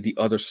cool to see the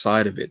other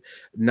side of it.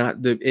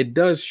 It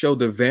does show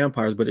the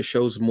vampires, but it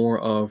shows more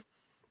of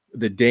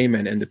the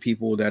Daymen and the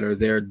people that are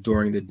there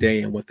during the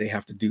day and what they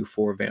have to do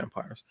for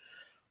vampires.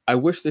 I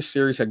wish this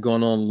series had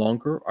gone on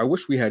longer. I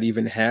wish we had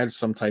even had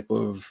some type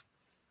of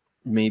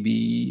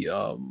maybe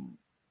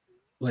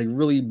like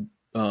really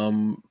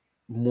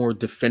more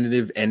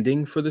definitive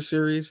ending for the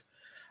series.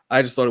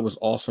 I just thought it was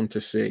awesome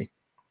to see.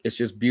 It's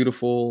just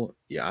beautiful.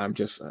 Yeah, I'm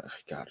just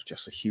God, it's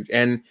just a huge,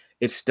 and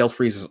it's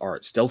Stelfreeze's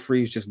art.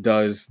 Stelfreeze just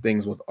does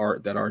things with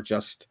art that are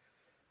just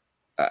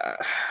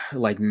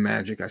like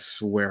magic. I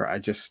swear.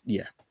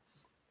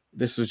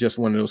 This is just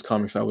one of those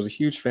comics I was a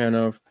huge fan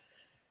of.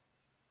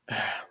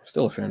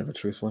 Still a fan of it,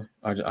 truthfully.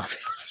 I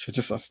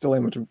still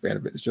am a true fan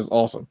of it. It's just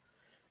awesome.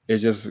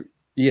 It's just,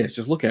 yeah,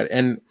 just look at it.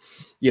 And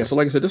yeah, so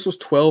like I said, this was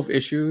 12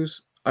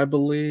 issues, I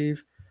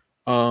believe.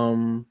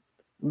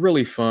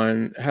 Really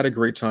fun. Had a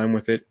great time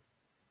with it,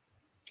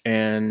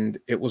 and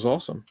it was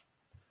awesome.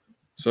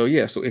 So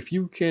yeah, so if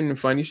you can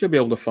find, you should be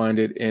able to find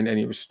it in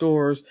any of the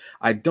stores.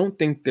 I don't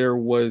think there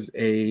was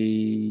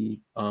a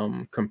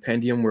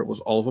compendium where it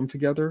was all of them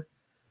together,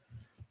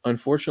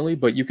 unfortunately,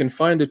 but you can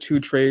find the 2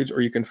 trades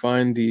or you can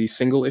find the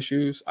single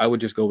issues. I would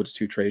just go with the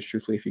 2 trades,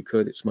 truthfully, if you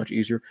could. It's much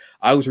easier.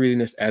 I was reading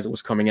this as it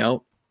was coming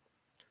out,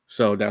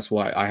 so that's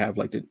why I have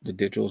like the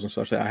digitals and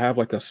such. I have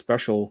like a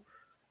special,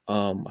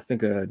 I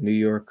think a New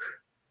York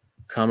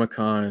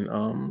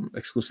Comic-Con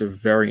exclusive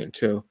variant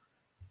too.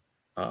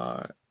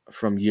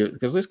 From year,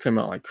 because this came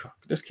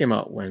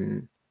out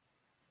when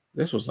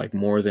this was like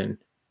more than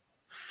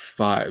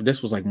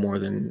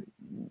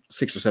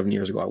 6 or 7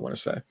 years ago, I want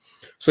to say.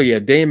 So yeah,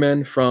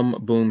 Dayman from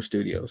Boom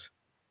Studios.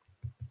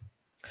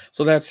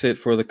 So that's it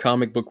for the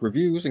comic book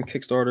reviews and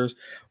Kickstarters.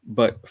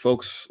 But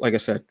folks, like I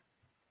said,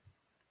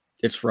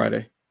 it's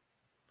Friday.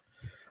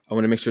 I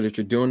want to make sure that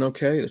you're doing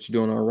okay, that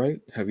you're doing all right.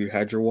 Have you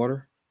had your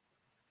water?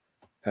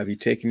 Have you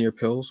taken your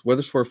pills? Whether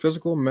it's for a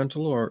physical,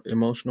 mental, or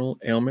emotional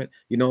ailment,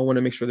 I want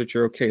to make sure that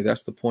you're okay.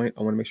 That's the point.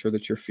 I want to make sure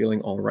that you're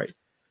feeling all right.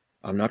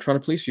 I'm not trying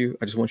to please you.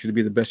 I just want you to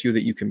be the best you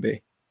that you can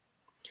be.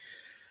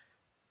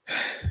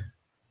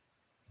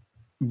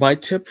 My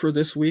tip for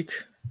this week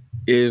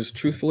is,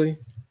 truthfully,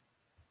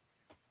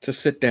 to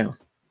sit down.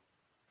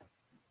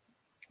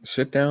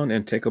 Sit down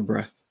and take a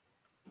breath.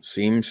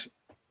 Seems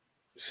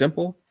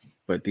simple,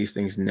 but these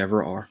things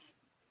never are.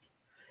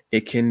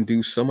 It can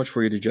do so much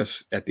for you to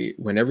just,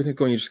 when everything's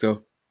going, you just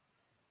go,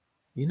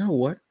 you know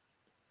what?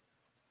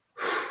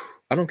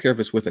 I don't care if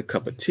it's with a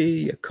cup of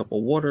tea, a cup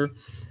of water.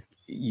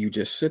 You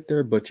just sit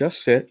there, but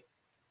just sit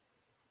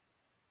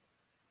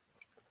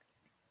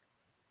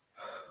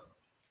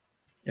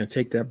and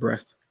take that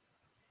breath.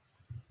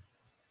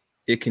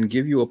 It can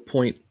give you a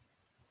point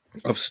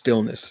of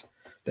stillness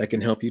that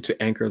can help you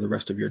to anchor the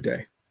rest of your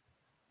day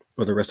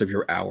or the rest of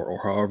your hour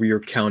or however you're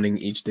counting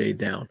each day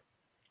down.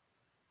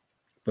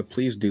 But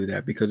please do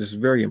that, because it's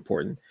very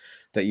important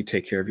that you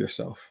take care of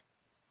yourself.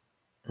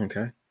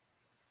 Okay?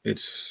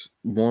 It's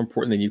more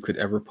important than you could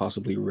ever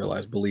possibly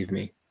realize. Believe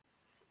me,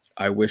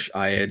 I wish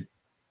I had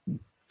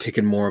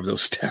taken more of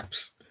those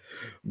steps,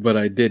 but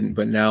I didn't.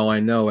 But now I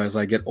know, as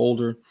I get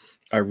older,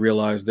 I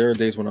realize there are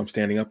days when I'm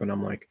standing up and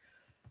I'm like,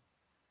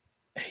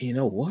 hey, you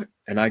know what?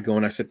 And I go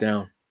and I sit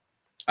down.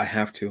 I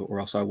have to, or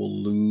else I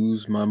will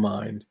lose my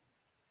mind.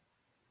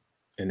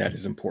 And that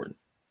is important.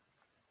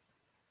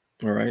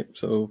 All right?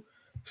 So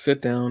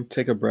sit down,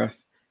 take a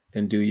breath,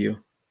 and do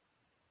you,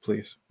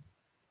 please.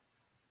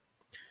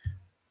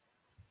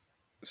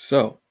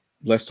 So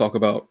let's talk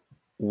about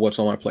what's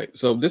on my plate.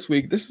 So this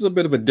week, this is a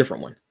bit of a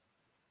different one.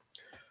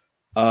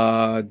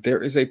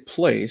 There is a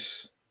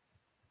place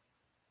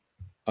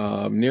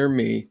near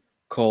me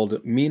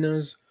called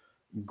Mina's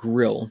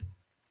Grill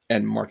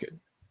and Market.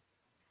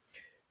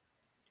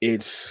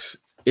 It's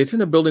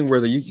in a building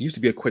where there used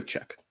to be a Quick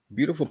Check.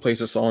 Beautiful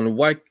place. It's on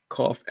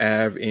Wyckoff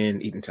Ave in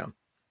Eatontown.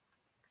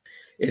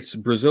 It's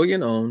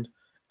Brazilian owned,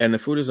 and the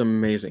food is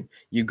amazing.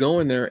 You go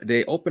in there,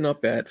 they open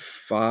up at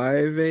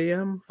 5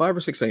 a.m., 5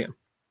 or 6 a.m.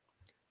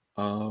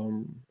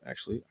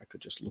 Actually, I could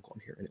just look on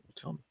here and it will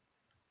tell me.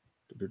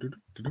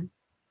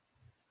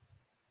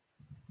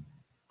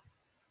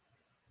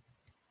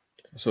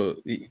 So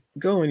you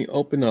go and you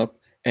open up,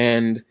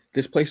 and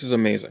this place is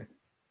amazing.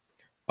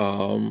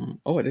 Oh,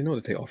 I didn't know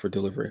that they offer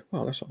delivery.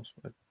 Wow, that's awesome.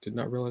 I did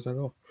not realize that at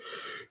all.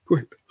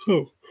 Great.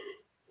 So,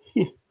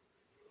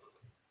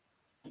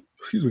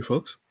 excuse me,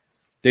 folks.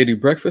 They do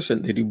breakfast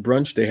and they do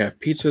brunch. They have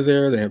pizza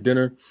there. They have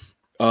dinner.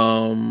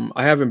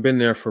 I haven't been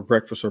there for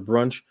breakfast or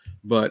brunch,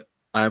 but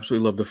I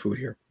absolutely love the food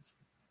here.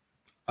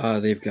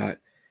 They've got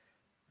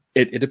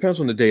it depends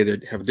on the day.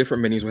 They have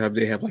different menus.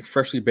 They have like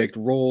freshly baked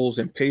rolls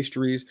and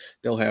pastries.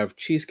 They'll have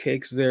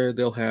cheesecakes there.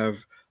 They'll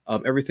have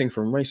everything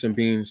from rice and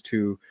beans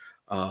to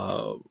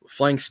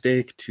flank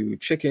steak to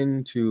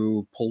chicken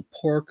to pulled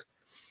pork.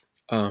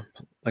 Like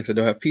I said,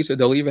 they'll have pizza.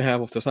 They'll even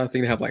have, to some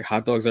thing, they have like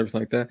hot dogs,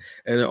 everything like that.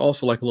 And they're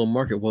also like a little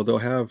market. Well, they'll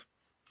have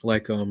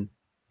like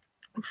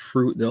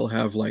fruit. They'll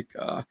have like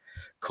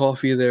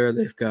coffee there.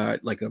 They've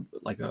got like a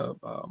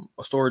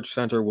storage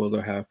center where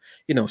they'll have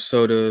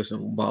sodas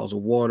and bottles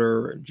of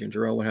water and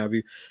ginger ale, what have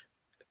you.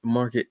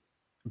 Market,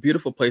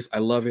 beautiful place. I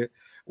love it.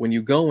 When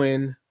you go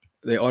in,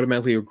 they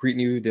automatically are greeting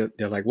you.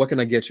 They're like, "What can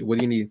I get you? What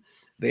do you need?"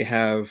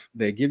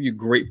 They give you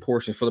great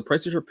portions for the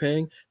prices you're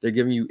paying. They're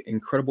giving you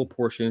incredible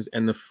portions,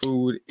 and the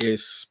food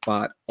is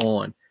spot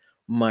on.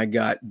 My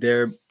God,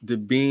 the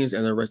beans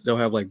and the rest. They'll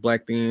have like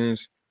black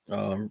beans,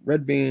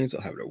 red beans.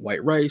 They'll have the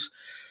white rice,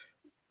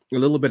 a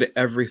little bit of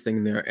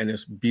everything there, and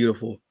it's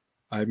beautiful.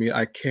 I mean,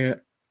 I can't.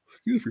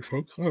 Excuse me,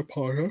 folks. I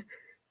apologize.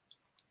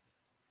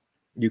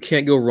 You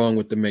can't go wrong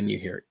with the menu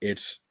here.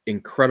 It's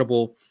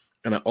incredible,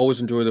 and I always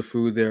enjoy the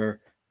food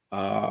there.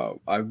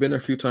 I've been a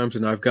few times,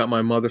 and I've got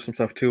my mother some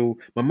stuff too.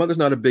 My mother's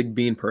not a big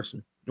bean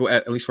person, well,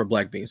 at least for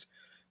black beans.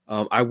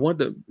 I want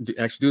to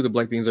actually do the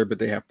black beans there, but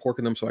they have pork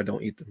in them, so I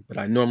don't eat them. But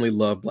I normally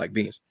love black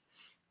beans.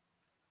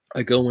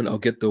 I go and I'll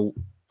get the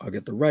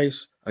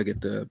rice, I get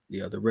the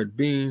red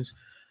beans,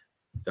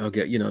 I'll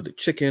get the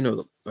chicken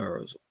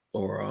or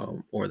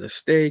the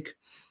steak.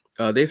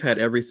 They've had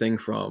everything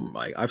from,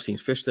 like, I've seen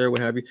fish there, what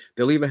have you.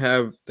 They'll even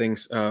have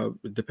things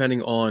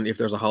depending on if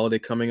there's a holiday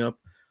coming up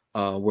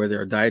where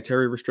there are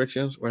dietary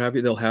restrictions, what have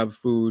you. They'll have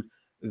food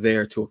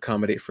there to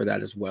accommodate for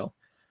that as well.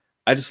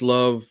 I just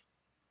love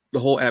the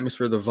whole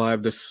atmosphere, the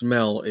vibe. The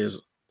smell is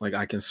like,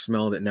 I can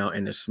smell it now,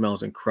 and the smell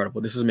is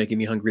incredible. This is making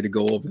me hungry to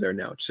go over there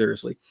now,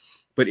 seriously.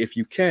 But if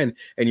you can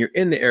and you're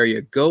in the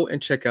area, go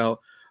and check out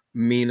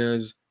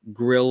Mina's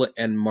Grill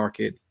and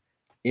Market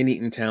in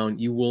Eatontown.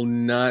 You will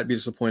not be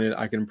disappointed.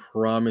 I can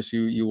promise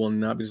you, you will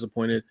not be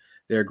disappointed.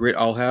 They're great.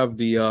 I'll have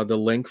the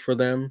link for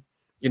them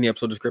in the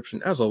episode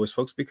description, as always,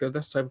 folks, because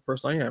that's the type of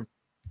person I am,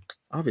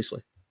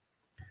 obviously.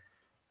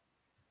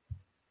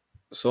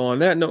 So on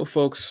that note,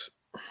 folks,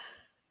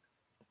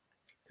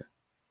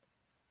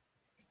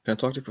 can I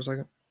talk to you for a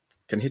second?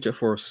 Can I hit you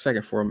for a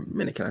second, for a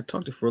minute? Can I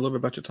talk to you for a little bit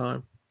about your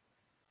time?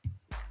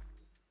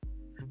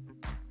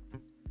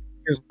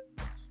 Here's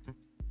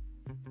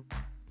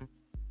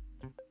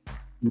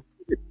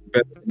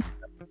better than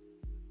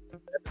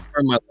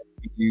term I like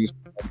to use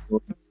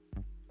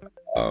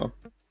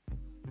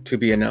to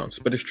be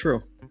announced, but it's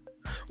true.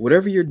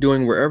 Whatever you're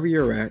doing, wherever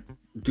you're at,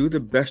 do the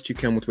best you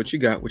can with what you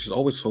got, which is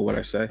always so what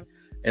I say,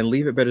 and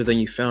leave it better than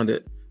you found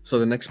it, so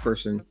the next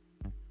person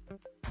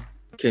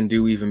can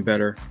do even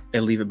better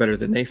and leave it better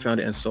than they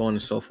found it, and so on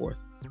and so forth.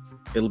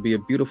 It'll be a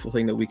beautiful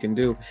thing that we can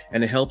do,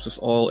 and it helps us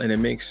all, and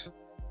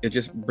it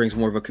just brings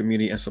more of a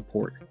community and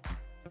support.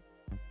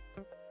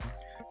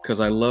 Because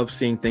I love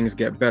seeing things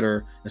get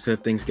better instead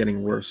of things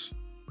getting worse.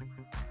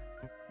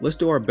 Let's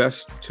do our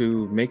best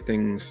to make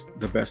things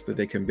the best that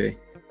they can be.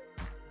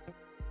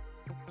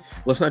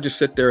 Let's not just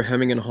sit there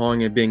hemming and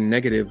hawing and being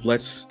negative.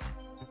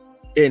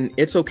 And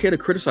it's okay to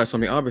criticize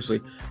something,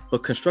 obviously,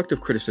 but constructive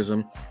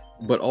criticism,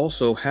 but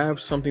also have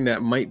something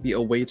that might be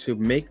a way to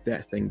make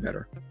that thing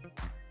better.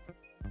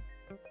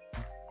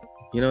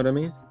 You know what I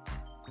mean?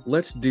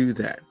 Let's do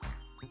that.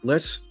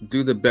 Let's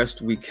do the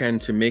best we can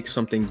to make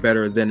something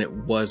better than it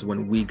was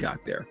when we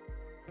got there.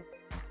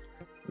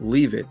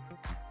 Leave it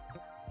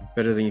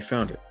better than you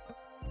found it.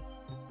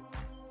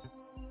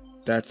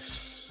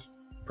 That's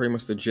pretty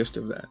much the gist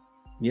of that.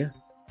 Yeah.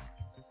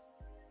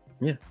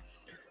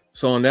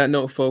 So on that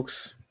note,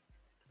 folks,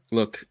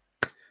 look,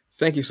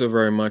 thank you so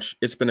very much.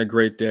 It's been a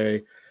great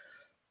day.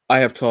 I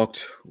have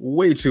talked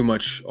way too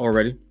much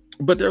already,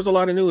 but there's a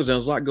lot of news.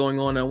 There's a lot going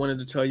on. I wanted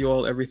to tell you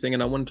all everything,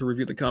 and I wanted to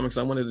review the comics.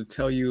 I wanted to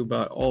tell you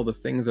about all the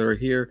things that are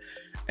here,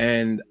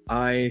 and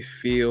I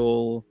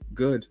feel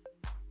good.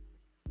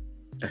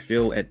 I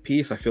feel at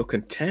peace. I feel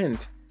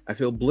content. I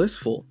feel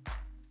blissful.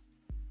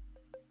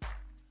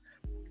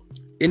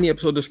 In the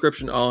episode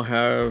description, I'll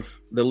have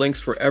the links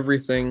for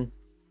everything,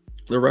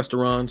 the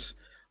restaurants,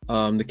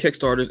 the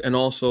Kickstarters, and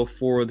also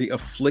for the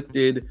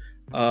Afflicted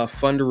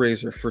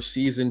fundraiser for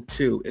season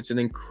 2. It's an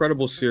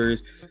incredible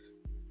series.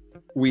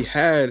 We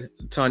had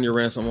Tanya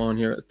Ransom on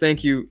here.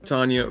 Thank you,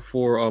 Tanya,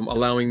 for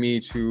allowing me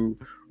to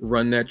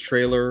run that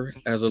trailer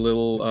as a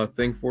little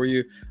thing for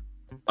you.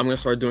 I'm going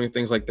to start doing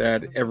things like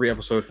that every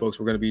episode, folks.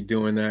 We're going to be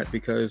doing that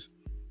because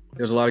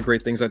there's a lot of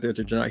great things out there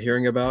that you're not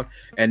hearing about,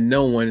 and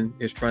no one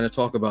is trying to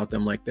talk about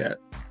them like that.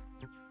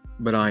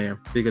 But I am,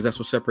 because that's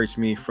what separates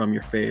me from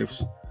your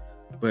faves.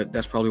 But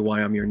that's probably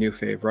why I'm your new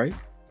fave, right?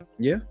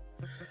 Yeah.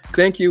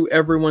 Thank you,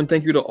 everyone.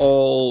 Thank you to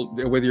all,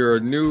 whether you're a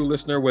new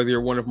listener, whether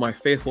you're one of my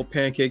faithful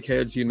pancake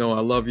heads, you know I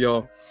love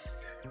y'all.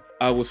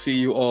 I will see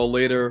you all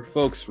later.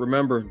 Folks,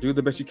 remember, do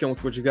the best you can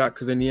with what you got,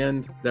 because in the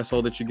end, that's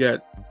all that you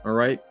get. All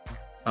right?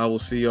 I will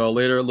see y'all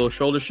later. A little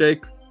shoulder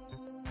shake.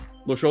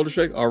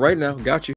 All right now. Got you.